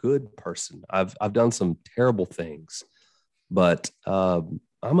I'm a good person. I've done some terrible things, but I'm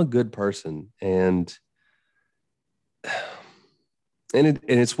a good person, and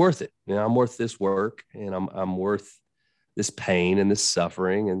it's worth it. I'm worth this work, and I'm worth this pain and this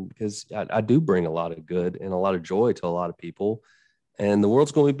suffering, and because I do bring a lot of good and a lot of joy to a lot of people, and the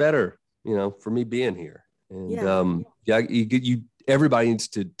world's going to be better, for me being here. And everybody needs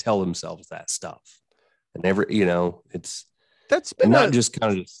to tell themselves that stuff, and it's That's been not just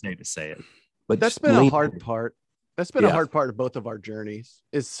kind of just say it, but that's just been a lean hard in. part. That's been a Yeah. hard part of both of our journeys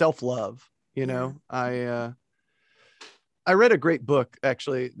is self-love. I read a great book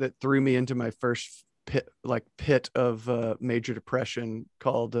actually that threw me into my first pit of major depression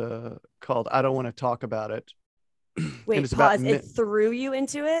called I Don't Want to Talk About It. Wait, it's about pause. It threw you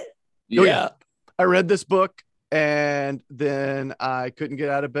into it? Oh, yeah. I read this book and then I couldn't get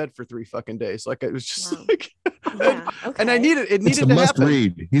out of bed for 3 fucking days. Like it was just Wow. like, Yeah. Okay. and it It's needed a to must happen.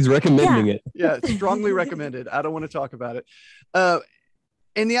 read. He's recommending it. Yeah, strongly recommended. I don't want to talk about it.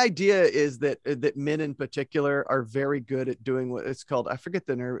 And the idea is that men in particular are very good at doing what it's called. I forget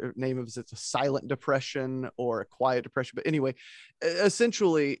the name of it. It's a silent depression or a quiet depression. But anyway,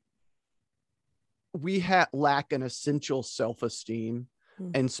 essentially, we lack an essential self-esteem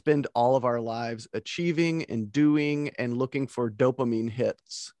and spend all of our lives achieving and doing and looking for dopamine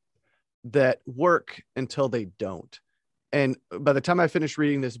hits that work until they don't. And by the time I finished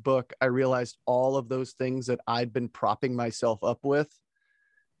reading this book, I realized all of those things that I'd been propping myself up with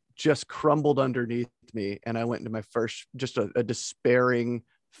just crumbled underneath me. And I went into my first, just a despairing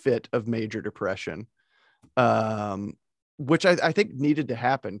fit of major depression, which I think needed to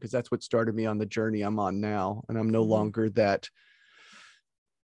happen because that's what started me on the journey I'm on now. And I'm no longer that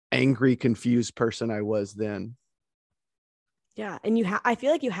angry, confused person I was then. Yeah. And I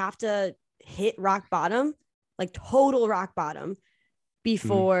feel like you have to hit rock bottom, like total rock bottom,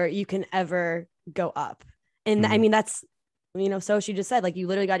 before you can ever go up. And I mean, that's, so she just said, like, you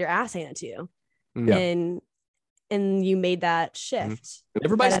literally got your ass handed to you. Yeah. And you made that shift.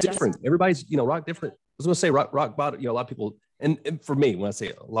 Everybody's different. Everybody's, rock different. I was going to say rock bottom, a lot of people. And for me, when I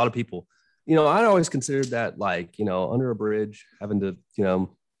say a lot of people, I always considered that like, under a bridge, having to, I'm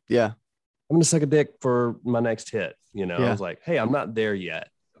going to suck a dick for my next hit. I was like, hey, I'm not there yet.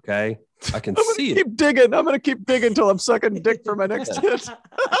 Okay. I can see it. Keep digging. I'm going to keep digging until I'm sucking dick for my next hit.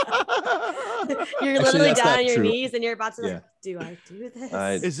 You're literally down on your knees and you're about to like, do I do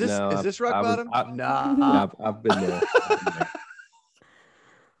this? Is this rock bottom? Nah. I've been there.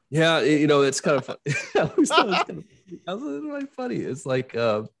 Yeah. It's kind of fun. It was really funny. It's like,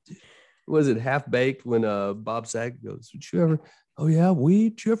 was it Half Baked when Bob Saget goes, "Would you ever? Oh yeah,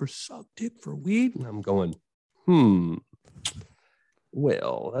 weed. Did you ever suck dick for weed?" And I'm going,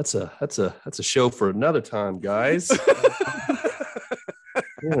 well, that's a show for another time, guys.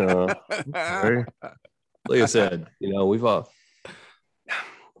 Sorry. Like I said, we've all.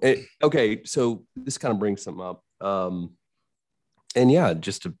 Okay, so this kind of brings something up, and yeah,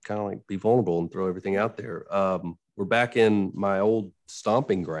 just to kind of like be vulnerable and throw everything out there. We're back in my old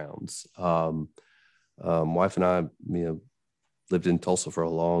stomping grounds. Wife and I, lived in Tulsa for a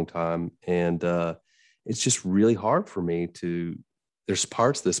long time, and it's just really hard for me to. There's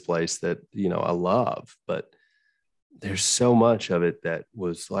parts of this place that I love, but there's so much of it that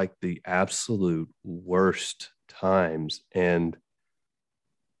was like the absolute worst times, and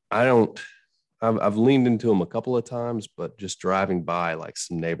I've leaned into them a couple of times, but just driving by like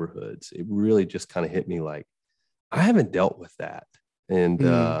some neighborhoods, it really just kind of hit me like I haven't dealt with that. And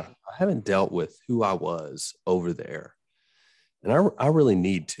I haven't dealt with who I was over there. And I really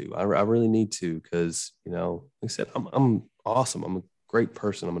need to. I really need to because, like I said, I'm awesome. I'm a great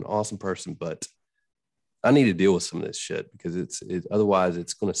person. I'm an awesome person, but I need to deal with some of this shit because otherwise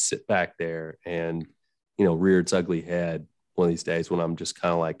it's going to sit back there and, rear its ugly head one of these days when I'm just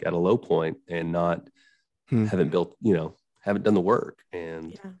kind of like at a low point and not haven't done the work.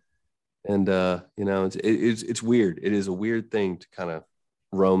 And it's weird. It is a weird thing to kind of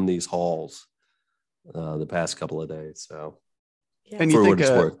roam these halls the past couple of days. So Yeah. And you for think, what it's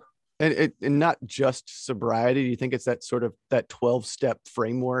worth. and not just sobriety. Do you think it's that sort of that 12-step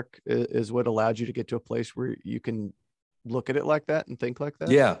framework is what allowed you to get to a place where you can look at it like that and think like that?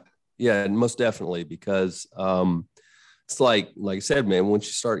 Yeah. Yeah. And most definitely, because it's like I said, man, once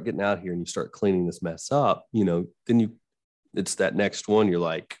you start getting out here and you start cleaning this mess up, then it's that next one. You're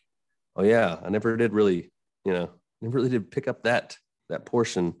like, oh yeah, I never did really, never really did pick up that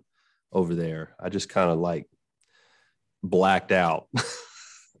portion over there. I just kind of like blacked out,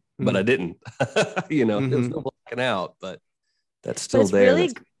 but I didn't, there's no blacking out, but that's still there.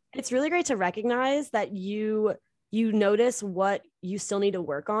 It's really great to recognize that you notice what you still need to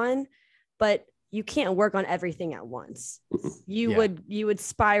work on, but you can't work on everything at once. You would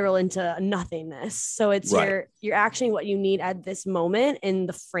spiral into nothingness. So it's right. you're actually what you need at this moment in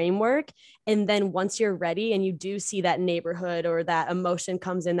the framework. And then once you're ready and you do see that neighborhood or that emotion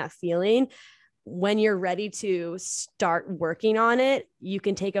comes in, that feeling, when you're ready to start working on it, you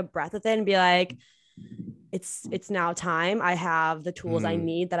can take a breath with it and be like, it's now time. I have the tools I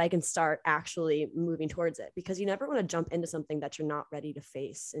need that I can start actually moving towards it, because you never want to jump into something that you're not ready to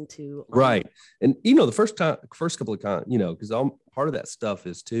face into. Right. And, the first couple of because part of that stuff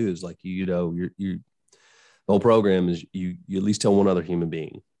is like, the whole program is you at least tell one other human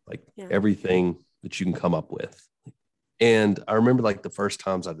being, like everything that you can come up with. And I remember like the first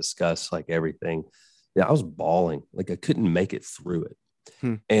times I discussed like everything, I was bawling, like I couldn't make it through it.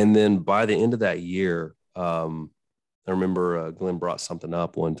 And then by the end of that year, I remember Glenn brought something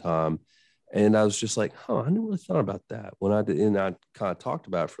up one time, and I was just like, I never really thought about that when I did. And I kind of talked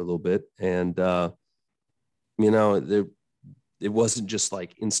about it for a little bit. And, it wasn't just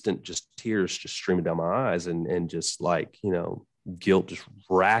like instant, just tears just streaming down my eyes and just like, guilt just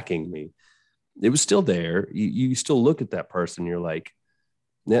racking me. It was still there. You still look at that person. You're like,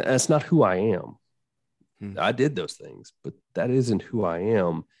 that's not who I am. I did those things, but that isn't who I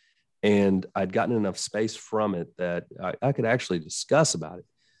am. And I'd gotten enough space from it that I could actually discuss about it.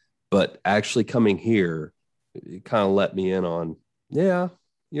 But actually coming here, it kind of let me in on,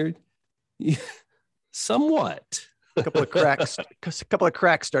 you're somewhat. A couple of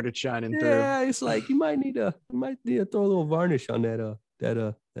cracks started shining through. Yeah, it's like you might need to throw a little varnish on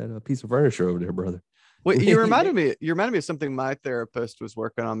that piece of furniture over there, brother. Well, you reminded me of something my therapist was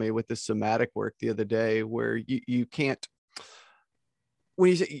working on me with the somatic work the other day, where you can't, when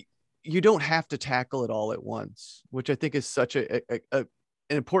you say you don't have to tackle it all at once, which I think is such an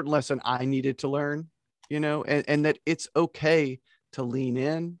important lesson I needed to learn, and that it's okay to lean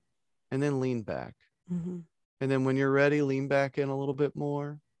in and then lean back. Mm-hmm. And then when you're ready, lean back in a little bit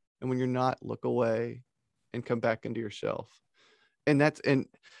more. And when you're not, look away and come back into yourself. And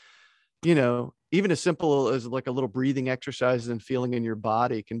even as simple as like a little breathing exercise and feeling in your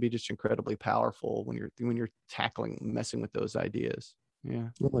body can be just incredibly powerful when you're messing with those ideas. Yeah.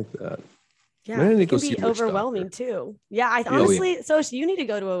 I like that. Yeah. Man, it can be overwhelming too. Yeah. I honestly, so you need to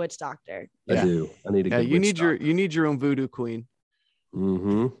go to a witch doctor. I do. I need to go. You need your own voodoo queen.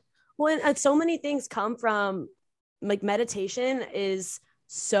 Mm-hmm. Well, and so many things come from, like, meditation is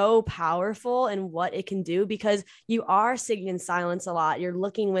so powerful and what it can do, because you are sitting in silence a lot. You're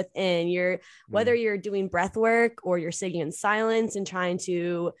looking within, whether you're doing breath work or you're sitting in silence and trying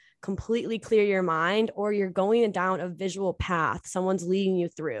to completely clear your mind, or you're going down a visual path someone's leading you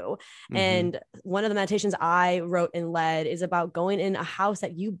through. Mm-hmm. And one of the meditations I wrote and led is about going in a house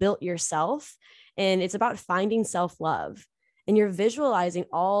that you built yourself. And it's about finding self-love. And you're visualizing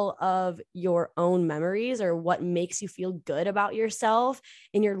all of your own memories or what makes you feel good about yourself.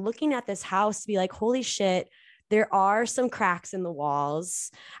 And you're looking at this house to be like, holy shit, there are some cracks in the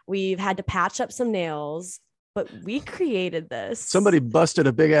walls. We've had to patch up some nails, but we created this. Somebody busted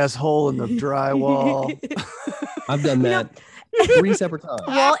a big ass hole in the drywall. I've done that. 3 separate times.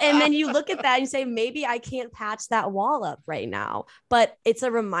 Well, and then you look at that and you say, maybe I can't patch that wall up right now, but it's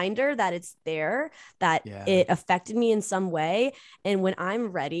a reminder that it's there, that it affected me in some way. And when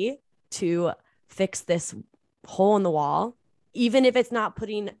I'm ready to fix this hole in the wall, even if it's not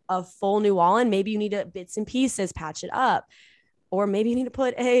putting a full new wall in, maybe you need to bits and pieces, patch it up, or maybe you need to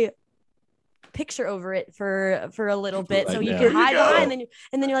put a picture over it for a little bit, so you can hide behind,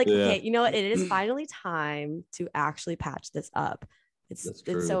 and then you're like, okay, you know what, it is finally time to actually patch this up. It's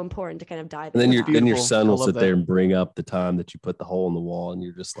so important to kind of dive and then your son will sit there and bring up the time that you put the hole in the wall, and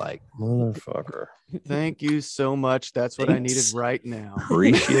you're just like, motherfucker, thank you so much, that's what I needed right now.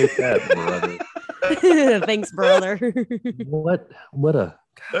 Appreciate that, brother. Thanks, brother. what a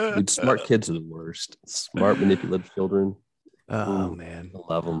dude, smart kids are the worst. Smart, manipulative children. Oh man,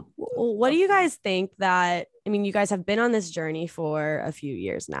 I love them. Well, what do you guys think you guys have been on this journey for a few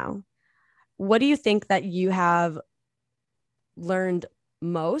years now. What do you think that you have learned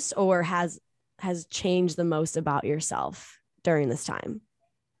most or has changed the most about yourself during this time?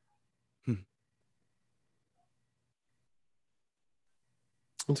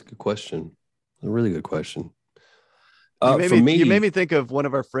 That's a good question. A really good question. You made me think of one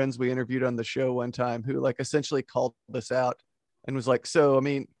of our friends we interviewed on the show one time who like essentially called us out and was like, so, I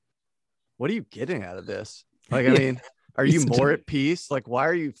mean, what are you getting out of this? Like, I mean, are you more at peace? Like, why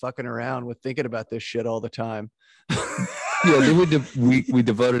are you fucking around with thinking about this shit all the time? Yeah, then we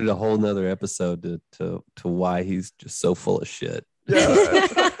devoted a whole nother episode to why he's just so full of shit. Yeah.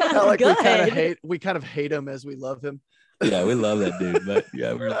 How, like, Good. we kind of hate him as we love him. Yeah, we love that dude, but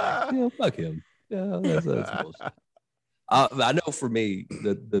yeah, we're like, fuck him. Yeah, that's bullshit. I know for me,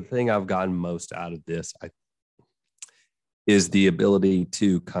 the thing I've gotten most out of this is the ability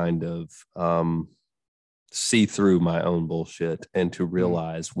to kind of see through my own bullshit and to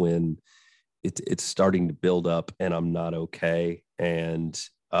realize when it's starting to build up and I'm not okay, and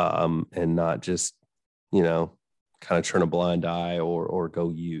not just, you know, kind of turn a blind eye or go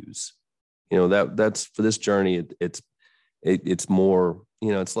use, you know, that's for this journey. It's more,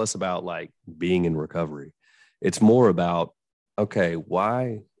 you know, it's less about like being in recovery. It's more about, okay,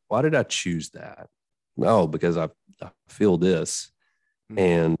 why did I choose that? Oh, because I feel this,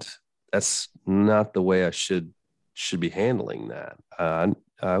 and that's not the way I should be handling that.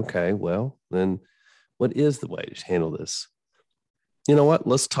 Okay, well, then what is the way to handle this? You know what?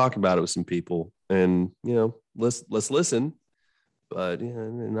 Let's talk about it with some people, and, you know, let's listen, but, you know,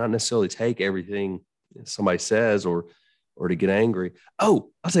 not necessarily take everything somebody says or to get angry. Oh,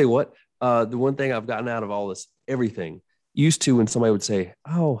 I'll tell you what, the one thing I've gotten out of all this, everything used to, when somebody would say,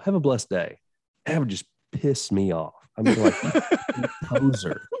 oh, have a blessed day, that would just piss me off. I mean, like, you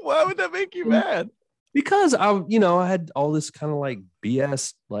poser. Why would that make you mad? Because I had all this kind of like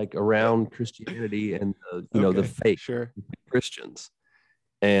BS like around Christianity and the fake Christians.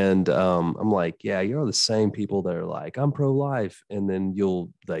 And I'm like, yeah, you're the same people that are like, I'm pro-life. And then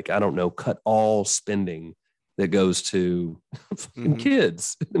you'll, like, I don't know, cut all spending that goes to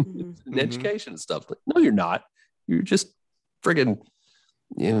kids and education and stuff. Like, no, you're not. You're just friggin',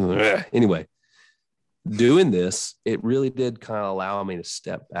 you know, anyway. Doing this, it really did kind of allow me to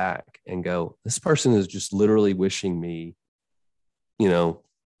step back and go, this person is just literally wishing me, you know,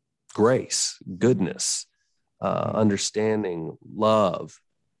 grace, goodness, understanding, love.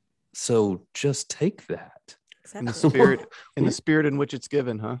 So just take that. In the spirit in which it's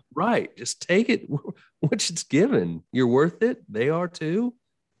given, huh? Right. Just take it, which it's given. You're worth it. They are too.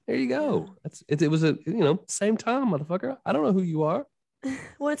 There you go. It was a, you know, same time, motherfucker. I don't know who you are.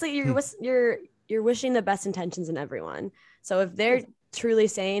 Well, it's like you're wishing the best intentions in everyone. So if they're truly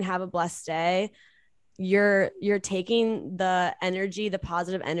saying have a blessed day, you're taking the energy, the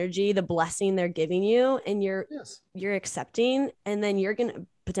positive energy, the blessing they're giving you, and you're accepting, and then you're going to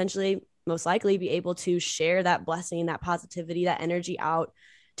potentially, most likely, be able to share that blessing, that positivity, that energy out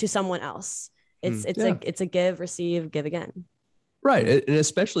to someone else. It's a give, receive, give again. Right. And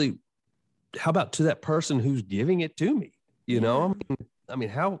especially, how about to that person who's giving it to me? You know, I mean,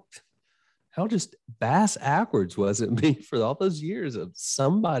 how just bass backwards was it me for all those years of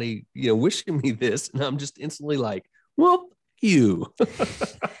somebody, you know, wishing me this, and I'm just instantly like, well, you.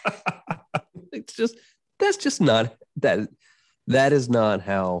 That's just not that. That is not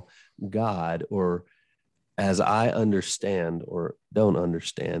how God, or as I understand or don't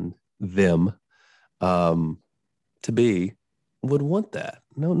understand them, to be, would want that.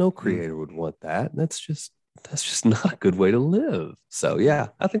 No creator would want that. That's just not a good way to live. So yeah,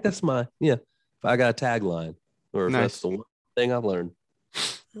 I think that's if I got a tagline, or if that's the one thing I've learned.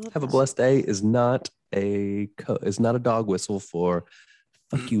 Have a blessed day is not a dog whistle for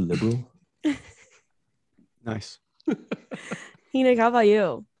fuck you, liberal. Nice. Enoch, how about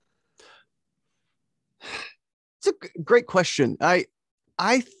you? It's a great question. I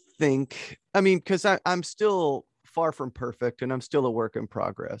think, I mean, because I'm still far from perfect and I'm still a work in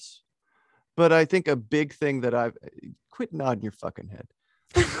progress. But I think a big thing that quit nodding your fucking head.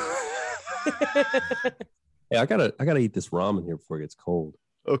 Hey, I gotta eat this ramen here before it gets cold.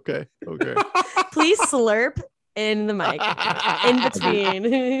 Okay. Please slurp in the mic in between.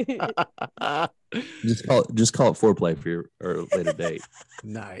 Just call it foreplay for your later date.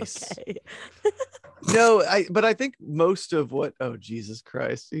 Nice. Okay. No, but I think most of what, oh Jesus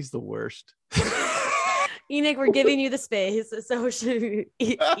Christ, he's the worst. Enoch, we're giving you the space, so should you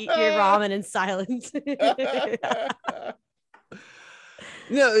eat your ramen in silence.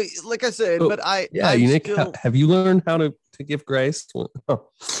 No, like I said, but Enoch, still... have you learned how to give grace?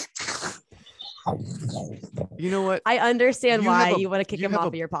 You know what? I understand why you want to kick him off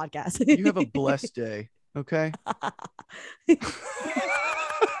of your podcast. You have a blessed day. Okay. The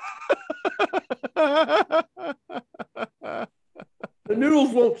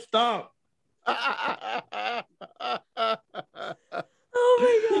noodles won't stop. Oh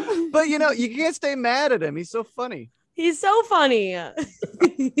my god. But you can't stay mad at him. He's so funny. He's so funny.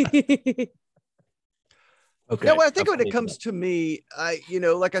 Okay. No, I think I'm when it funny comes to me,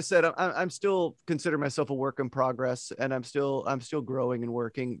 like I said, I'm still consider myself a work in progress, and I'm still growing and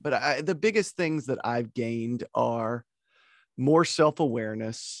working. But the biggest things that I've gained are more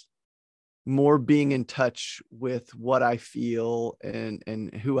self-awareness, more being in touch with what I feel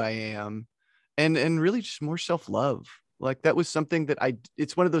and who I am, and really just more self-love. Like that was something that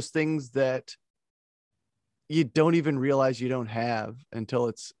it's one of those things that you don't even realize you don't have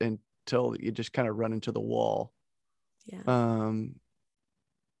until you just kind of run into the wall. Yeah.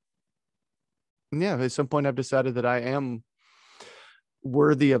 Yeah, at some point I've decided that I am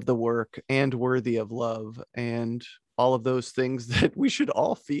worthy of the work and worthy of love and all of those things that we should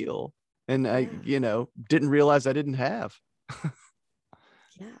all feel. And I, didn't realize I didn't have.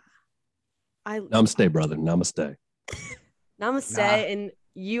 Yeah. Namaste, brother. Namaste. Namaste. Nah. And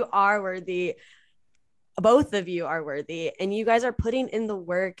you are worthy. Both of you are worthy. And you guys are putting in the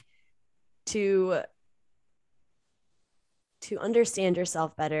work to understand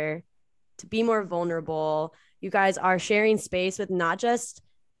yourself better, to be more vulnerable. You guys are sharing space with not just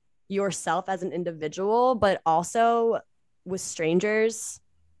yourself as an individual, but also with strangers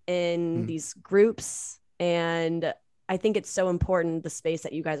in these groups. And I think it's so important, the space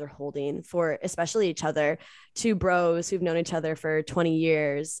that you guys are holding for especially each other, two bros who've known each other for 20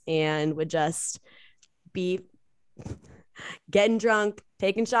 years and would just be getting drunk,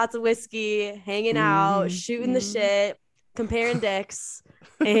 taking shots of whiskey, hanging out, shooting the shit, comparing dicks.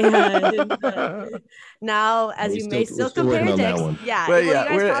 And now, as you may still compare dicks, yeah, well, you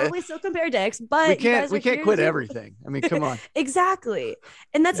guys probably still compare dicks, but we can't quit everything. I mean, come on. Exactly.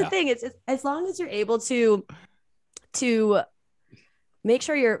 And that's the thing. It's as long as you're able to make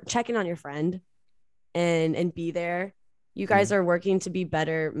sure you're checking on your friend and be there. You guys are working to be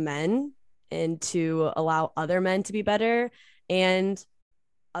better men and to allow other men to be better and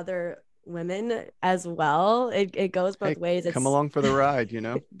other women as well. It goes both ways. Come along for the ride,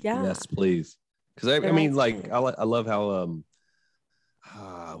 Yeah. Yes, please. Because I mean, like, I love how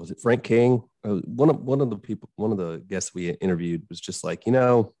was it Frank King? One of the guests we interviewed was just like,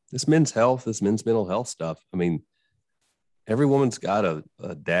 this men's mental health stuff. I mean, every woman's got a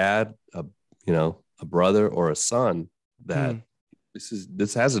dad, a brother or a son that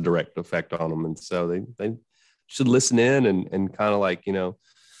this has a direct effect on them, and so they should listen in and kind of like I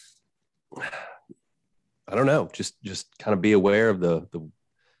don't know, just kind of be aware of the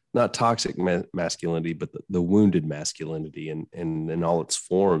not toxic masculinity, but the wounded masculinity and all its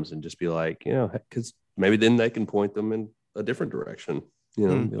forms, and just be like, because maybe then they can point them in a different direction, be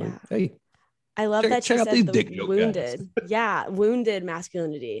like, hey, I love that you said the wounded. Yeah, wounded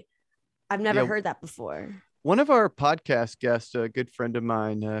masculinity. I've never heard that before. One of our podcast guests, a good friend of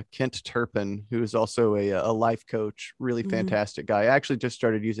mine, Kent Turpin, who is also a life coach, really fantastic guy. I actually just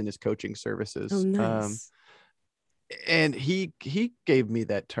started using his coaching services. Oh, nice. And he gave me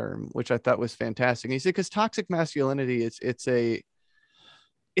that term, which I thought was fantastic. And he said, because toxic masculinity, it's an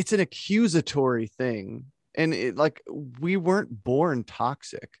accusatory thing. And we weren't born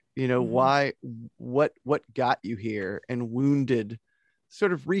toxic, why, what got you here? And wounded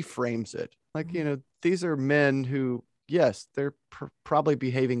sort of reframes it. Like, these are men who, yes, they're probably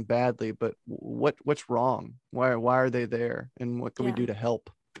behaving badly, but what's wrong? Why are they there? And what can we do to help?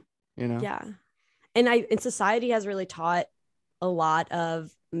 Yeah. And society has really taught a lot of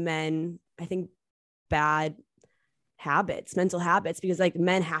men, I think, bad habits, mental habits, because like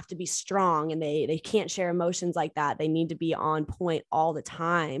men have to be strong and they can't share emotions like that. They need to be on point all the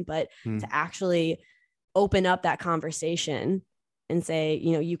time. But to actually open up that conversation and say,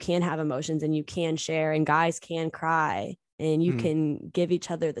 you can have emotions and you can share, and guys can cry and you can give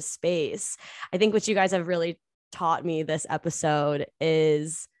each other the space. I think what you guys have really taught me this episode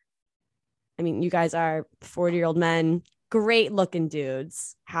is, I mean, you guys are 40-year-old men, great looking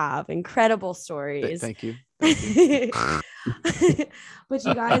dudes, have incredible stories. Thank you. But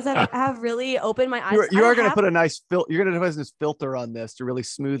you guys have really opened my eyes. You are going to put a nice you're going to put this filter on this to really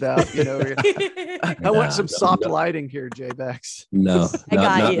smooth out, I want some soft lighting here, J-Bex. No, I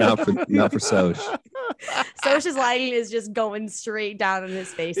got you. Not for Soch. Soch's lighting is just going straight down in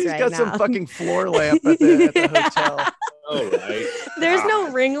his face. He's right got now. Some fucking floor lamp at the hotel. All right. There's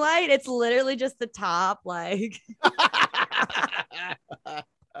no ring light. It's literally just the top. Like,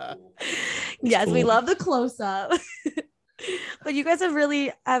 yes, we love the close up. But But you guys have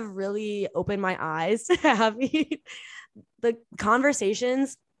really opened my eyes to having the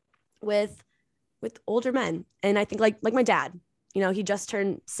conversations with older men. And I think like my dad, he just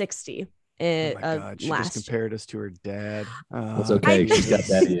turned 60. Oh my God, she last just compared us to her dad. It's okay. She's got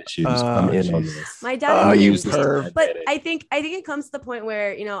daddy issues. I'm in on this. My dad you is perv. but I think it comes to the point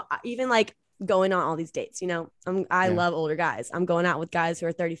where, even like going on all these dates, I love older guys. I'm going out with guys who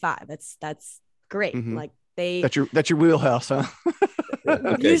are 35. That's great. Mhm. Like That's your wheelhouse, huh?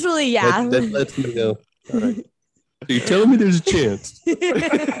 Okay. Usually, yeah. Let's go. All right. So you're telling me there's a chance?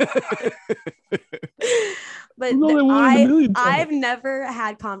 But We've only won a million times. I've never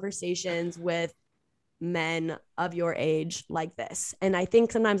had conversations with men of your age like this. And I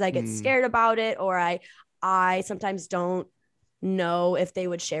think sometimes I get scared about it, or I sometimes don't know if they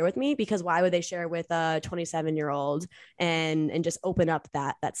would share with me, because why would they share with a 27-year-old and just open up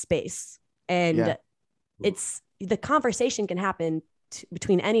that space? And it's the conversation can happen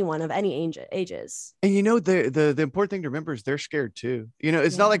between anyone of any ages. And the important thing to remember is they're scared too.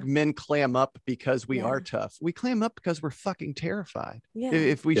 It's not like men clam up because we are tough. We clam up because we're fucking terrified. Yeah.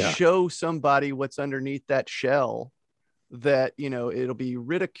 If we show somebody what's underneath that shell, that it'll be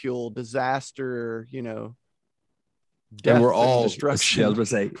ridicule, disaster, death, and we're all destruction. I was gonna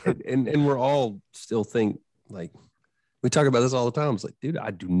say, and we're all still think, like, we talk about this all the time. It's like, dude,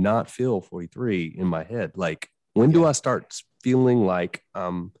 I do not feel 43 in my head. Like, when do I start feeling like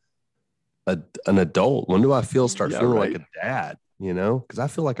I'm an adult? When do I start feeling like a dad? Because I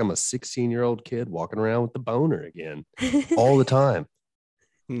feel like I'm a 16-year-old kid walking around with the boner again all the time.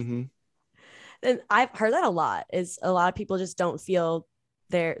 Mm-hmm. And I've heard that a lot. Is a lot of people just don't feel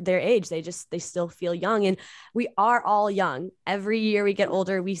their age. They still feel young, and we are all young. Every year we get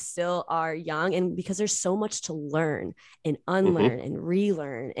older, we still are young, and because there's so much to learn and unlearn and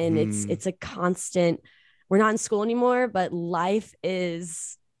relearn, and it's a constant. We're not in school anymore, but life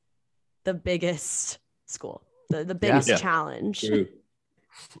is the biggest school, the biggest challenge. True.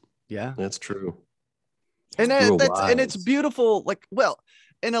 Yeah, that's true. And it's beautiful. Like,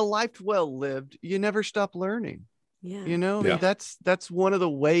 in a life well lived, you never stop learning. Yeah. That's one of the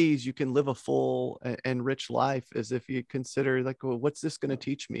ways you can live a full and rich life, is if you consider, like, well, what's this going to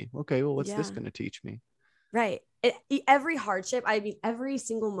teach me? Okay, well, what's this going to teach me? Right. Every hardship, every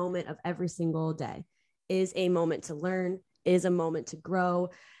single moment of every single day is a moment to learn, is a moment to grow.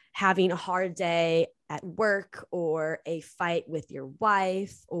 Having a hard day at work, or a fight with your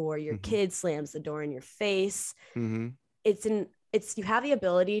wife, or your kid slams the door in your face. You have the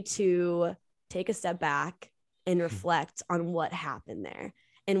ability to take a step back and reflect on what happened there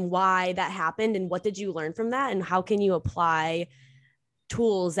and why that happened, and what did you learn from that, and how can you apply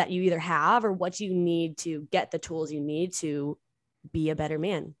tools that you either have, or what you need to get the tools you need to be a better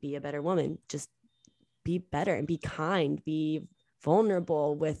man, be a better woman, just be better and be kind, be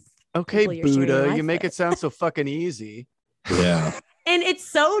vulnerable with. Okay, Buddha, you make it sound so fucking easy. Yeah. And it's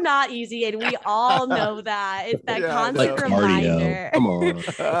so not easy, and we all know that. It's that constant like reminder. Cardio. Come on.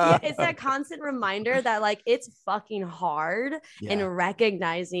 It's that constant reminder that, like, it's fucking hard, and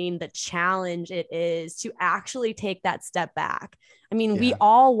recognizing the challenge it is to actually take that step back. I mean, we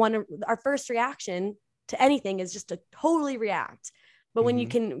all want to, our first reaction to anything is just to totally react. But when you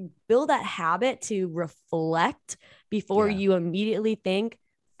can build that habit to reflect before you immediately think,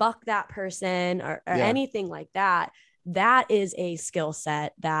 fuck that person, or anything like that, that is a skill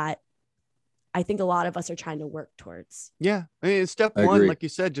set that I think a lot of us are trying to work towards. Yeah. I mean, step one, like you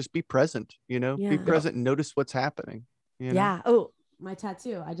said, just be present, be present and notice what's happening. Yeah. Oh, my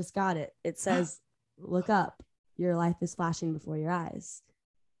tattoo. I just got it. It says, look up. Your life is flashing before your eyes.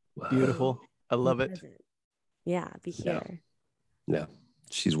 Wow. Beautiful. I love it. Yeah. Be here. Yeah.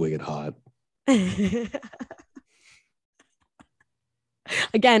 She's wicked hot.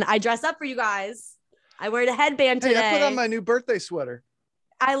 Again, I dress up for you guys. I wear the headband today. I put on my new birthday sweater.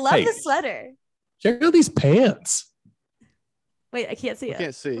 I love the sweater. Check out these pants. Wait, I can't see it. You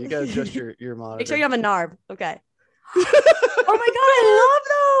can't see. You got to adjust your monitor. Make sure you have a narb. Okay. Oh my God, I love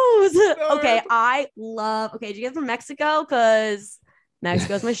those. Okay, I love. Okay, did you get them from Mexico? Because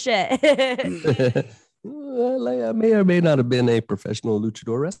Mexico's my shit. Well, I may or may not have been a professional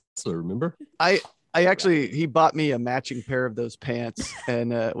luchador wrestler. Remember? I actually, he bought me a matching pair of those pants,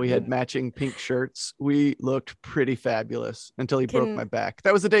 and we had matching pink shirts. We looked pretty fabulous until he broke my back.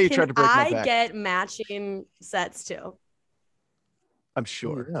 That was the day he tried to break my back. I get matching sets too. I'm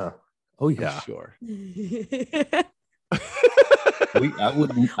sure. Oh yeah. I'm sure.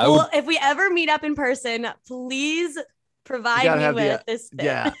 If we ever meet up in person, please provide me with this fit.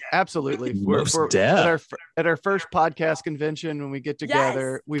 Yeah, absolutely. At our first podcast convention, when we get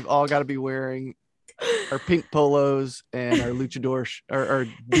together, we've all got to be wearing our pink polos and our luchador, our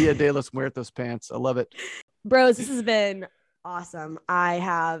Dia de los Muertos pants. I love it. Bros, this has been awesome. I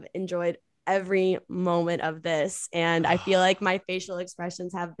have enjoyed every moment of this, and I feel like my facial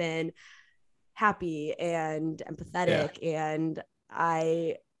expressions have been happy and empathetic, and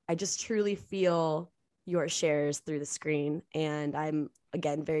I just truly feel your shares through the screen, and I'm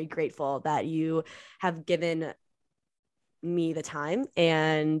again very grateful that you have given me the time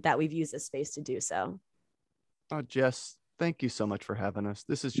and that we've used this space to do so. Oh, Jess, thank you so much for having us.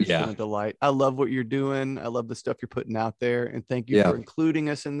 This has just been a delight. I love what you're doing. I love the stuff you're putting out there, and thank you for including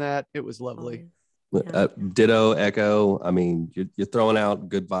us in that. It was lovely. Ditto, echo. I mean, you're throwing out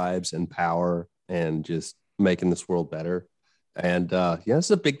good vibes and power and just making this world better. And it's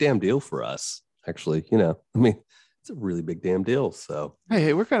a big damn deal for us, actually. I mean, it's a really big damn deal. So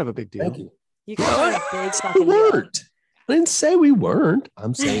hey, we're kind of a big deal. Thank you. You guys are a big fucking deal. I didn't say we weren't.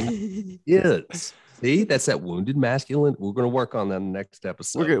 I'm saying it is. See, that's that wounded masculine. We're going to work on that in the next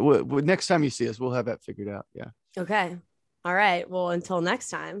episode. We're good. Next time you see us, we'll have that figured out. Yeah. Okay. All right. Well, until next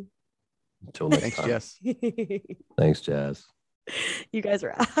time. Until next Thanks, time. Jess. Thanks, Jazz. You guys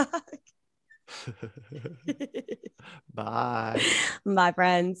rock. Bye. Bye,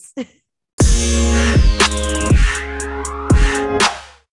 friends.